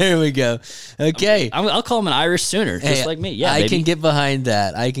boy. There we go. Okay. I'll call him an Irish Sooner, just Hey, like me. Yeah, I baby. can get behind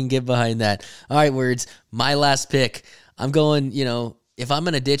that. All right, Words. My last pick. I'm going, if I'm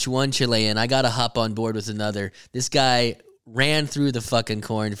going to ditch one Chilean, I got to hop on board with another. This guy ran through the fucking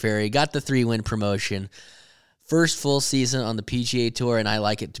Corn Ferry, got the 3-win promotion. First full season on the PGA Tour, and I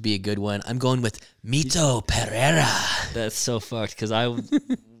like it to be a good one. I'm going with Mito Pereira. That's so fucked because I was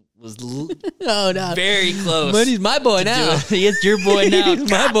Oh, no. very close. But he's my boy now. He is your boy now. He's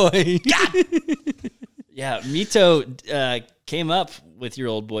my boy. Yeah, Mito came up with your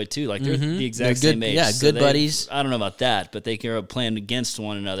old boy too. Like they're the exact They're same good- age. yeah, good buddies. I don't know about that, but they are playing against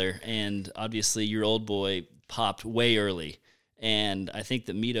one another. And obviously, your old boy popped way early, and I think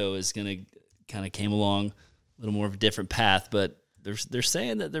that Mito is going to kind of came along a little more of a different path. But they're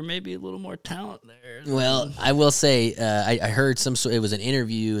saying that there may be a little more talent there. Well, I will say I heard it was an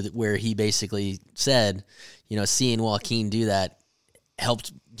interview where he basically said, seeing Joaquin do that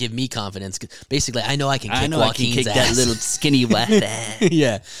helped give me confidence. Basically, I know I can kick I Joaquin's can kick ass. that little skinny ass.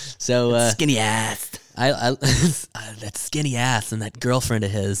 Yeah. So Skinny ass. I that skinny ass and that girlfriend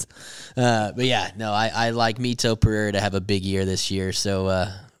of his. But yeah, no, I like Mito Pereira to have a big year this year. So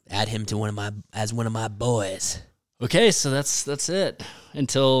add him to one of my boys. Okay, so that's it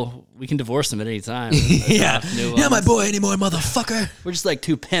until we can divorce him at any time. Yeah. New Not my ones. boy anymore, motherfucker. We're just like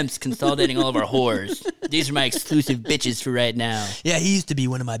two pimps consolidating all of our whores. These are my exclusive bitches for right now. Yeah, he used to be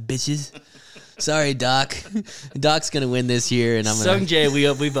one of my bitches. Sorry, Doc. Doc's gonna win this year, and I'm gonna. Sung Jae,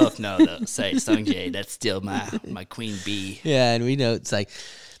 we both know though. Say Sung Jae, that's still my queen bee. Yeah, and we know it's like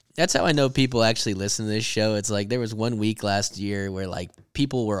that's how I know people actually listen to this show. It's like there was 1 week last year where like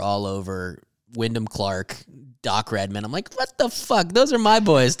people were all over Wyndham Clark, Doc Redman. I'm like, what the fuck? Those are my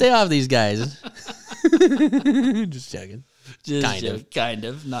boys. Stay off these guys. Just joking. Kind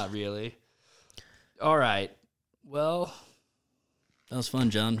of, not really. All right. Well, that was fun,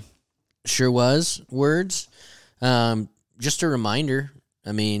 John. Sure was. Words. Just a reminder.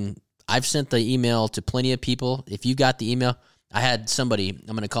 I mean, I've sent the email to plenty of people. If you got the email, I had somebody, I'm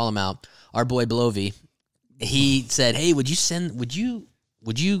going to call him out, our boy Blovey. He said, hey, would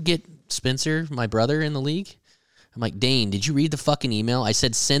you get Spencer, my brother, in the league? I'm like, Dane, did you read the fucking email? I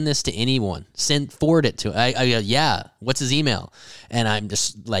said, send this to anyone. Forward it to I go, yeah. What's his email? And I'm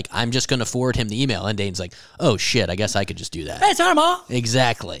just going to forward him the email. And Dane's like, oh shit, I guess I could just do that. Hey, Tarma.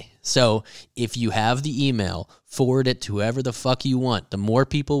 Exactly. So if you have the email, forward it to whoever the fuck you want. The more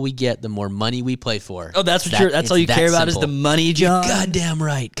people we get, the more money we play for. Oh, that's all you care about is the money, John? Goddamn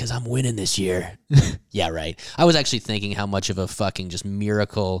right, because I'm winning this year. Yeah, right. I was actually thinking how much of a fucking just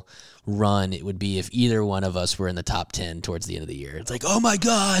miracle run it would be if either one of us were in the top 10 towards the end of the year. It's like, oh my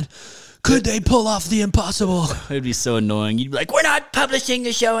God, could they pull off the impossible? It'd be so annoying. You'd be like, we're not publishing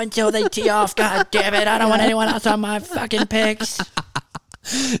the show until they tee off. God damn it. I don't want anyone else on my fucking picks.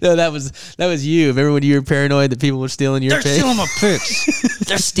 No, that was you. Remember when you were paranoid that people were stealing your They're picks? stealing my picks.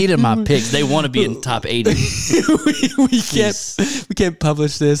 They're stealing my picks. They want to be in top 80. we can't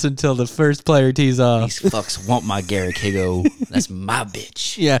publish this until the first player tees off. These fucks want my Garrick Higo. That's my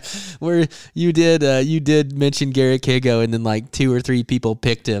bitch. Yeah, where you did mention Garrick Higo, and then like 2 or 3 people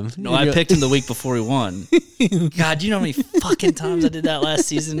picked him. No, I picked him the week before he won. God, do you know how many fucking times I did that last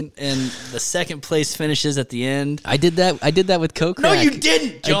season? And the second place finishes at the end. I did that with Kokrak. No, you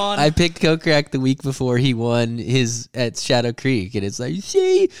didn't, John. I picked Kokrak the week before he won his at Shadow Creek, and it's like,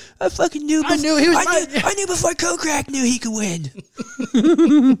 see, I fucking knew. I knew he was. I knew before Kokrak knew he could win.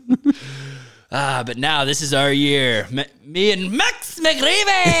 But now this is our year. Me and Max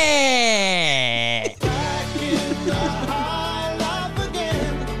McGreevy.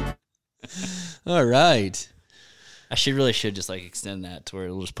 All right. I should just like extend that to where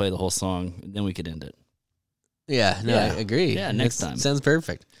it'll just play the whole song, and then we could end it. Yeah, no, Yeah. I agree. Yeah, next time. Sounds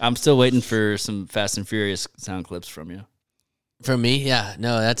perfect. I'm still waiting for some Fast and Furious sound clips from you. From me, yeah,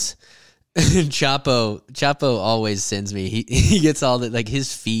 no, that's Chapo. Chapo always sends me. He gets all the like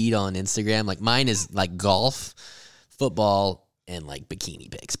his feed on Instagram. Like mine is like golf, football, and like bikini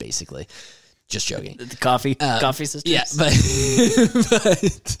pics, basically. Just joking. The coffee sisters. Yeah, but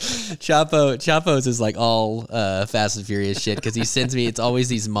Chapo's is like all Fast and Furious shit because he sends me. It's always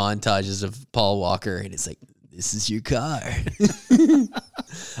these montages of Paul Walker, and it's like, this is your car.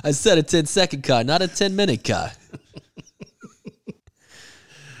 I said a 10-second car, not a 10-minute car.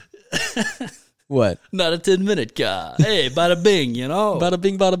 What? Not a 10-minute car. Hey, bada bing, you know. Bada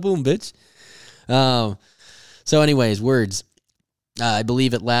bing, bada boom, bitch. So anyways, words. I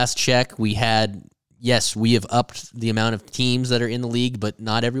believe at last check we have upped the amount of teams that are in the league, but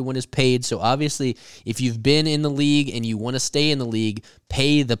not everyone is paid. So obviously, if you've been in the league and you want to stay in the league,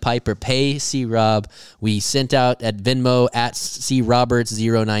 pay the piper, pay C-Rob. We sent out at Venmo at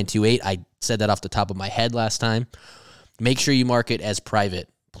CRoberts0928. I said that off the top of my head last time. Make sure you mark it as private.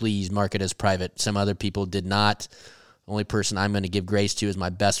 Please mark it as private. Some other people did not. Only person I'm going to give grace to is my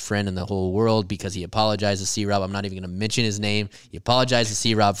best friend in the whole world because he apologized to C-Rob. I'm not even going to mention his name. He apologized to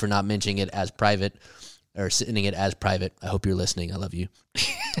C-Rob for not mentioning it as private or sending it as private. I hope you're listening. I love you.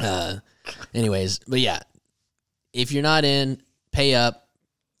 Anyways, but yeah, if you're not in, pay up,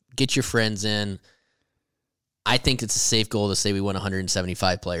 get your friends in. I think it's a safe goal to say we won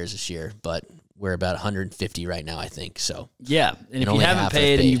 175 players this year, but we're about 150 right now, I think. So yeah, and if you only haven't half have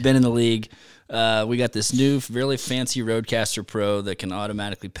paid and paid. you've been in the league, we got this new, really fancy Roadcaster Pro that can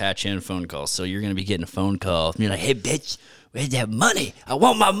automatically patch in phone calls. So you're going to be getting a phone call. You're like, hey, bitch, where's that money? I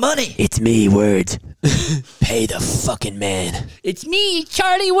want my money. it's me, Words. Pay the fucking man. It's me,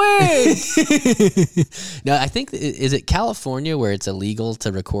 Charlie Words. No, I think, is it California where it's illegal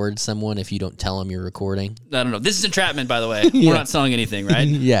to record someone if you don't tell them you're recording? I don't know. This is entrapment, by the way. We're not selling anything, right?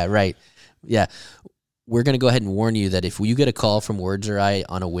 Yeah, right. Yeah. We're going to go ahead and warn you that if you get a call from Words or I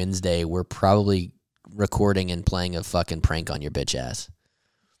on a Wednesday, we're probably recording and playing a fucking prank on your bitch ass.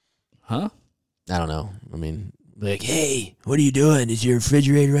 Huh? I don't know. I mean, like, hey, what are you doing? Is your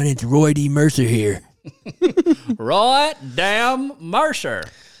refrigerator running? It's Roy D. Mercer here. Right, damn Mercer.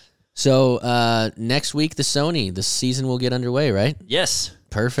 So next week, the season will get underway, right? Yes.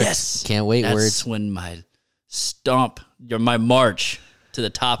 Perfect. Yes. Can't wait, That's Words. when my my march to the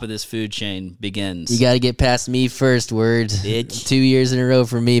top of this food chain begins. You got to get past me first, Words. Bitch. 2 years in a row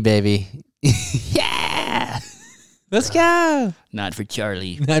for me, baby. Yeah. Let's go. Not for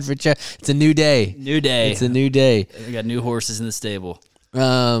Charlie. Not for It's a new day. New day. It's a new day. I got new horses in the stable.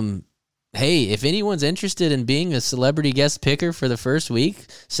 Hey, if anyone's interested in being a celebrity guest picker for the first week,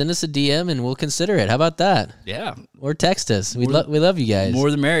 send us a DM and we'll consider it. How about that? Yeah. Or text us. We love you guys. More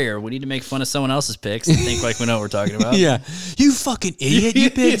the merrier. We need to make fun of someone else's picks and think like we know what we're talking about. Yeah. You fucking idiot. You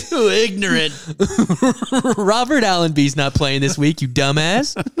picked You ignorant. Robert Allenby's not playing this week, you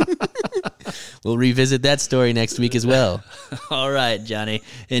dumbass. We'll revisit that story next week as well. All right, Johnny.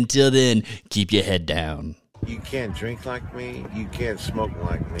 Until then, keep your head down. You can't drink like me. You can't smoke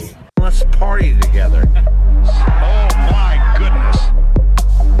like me. Let's party together. Oh, my goodness.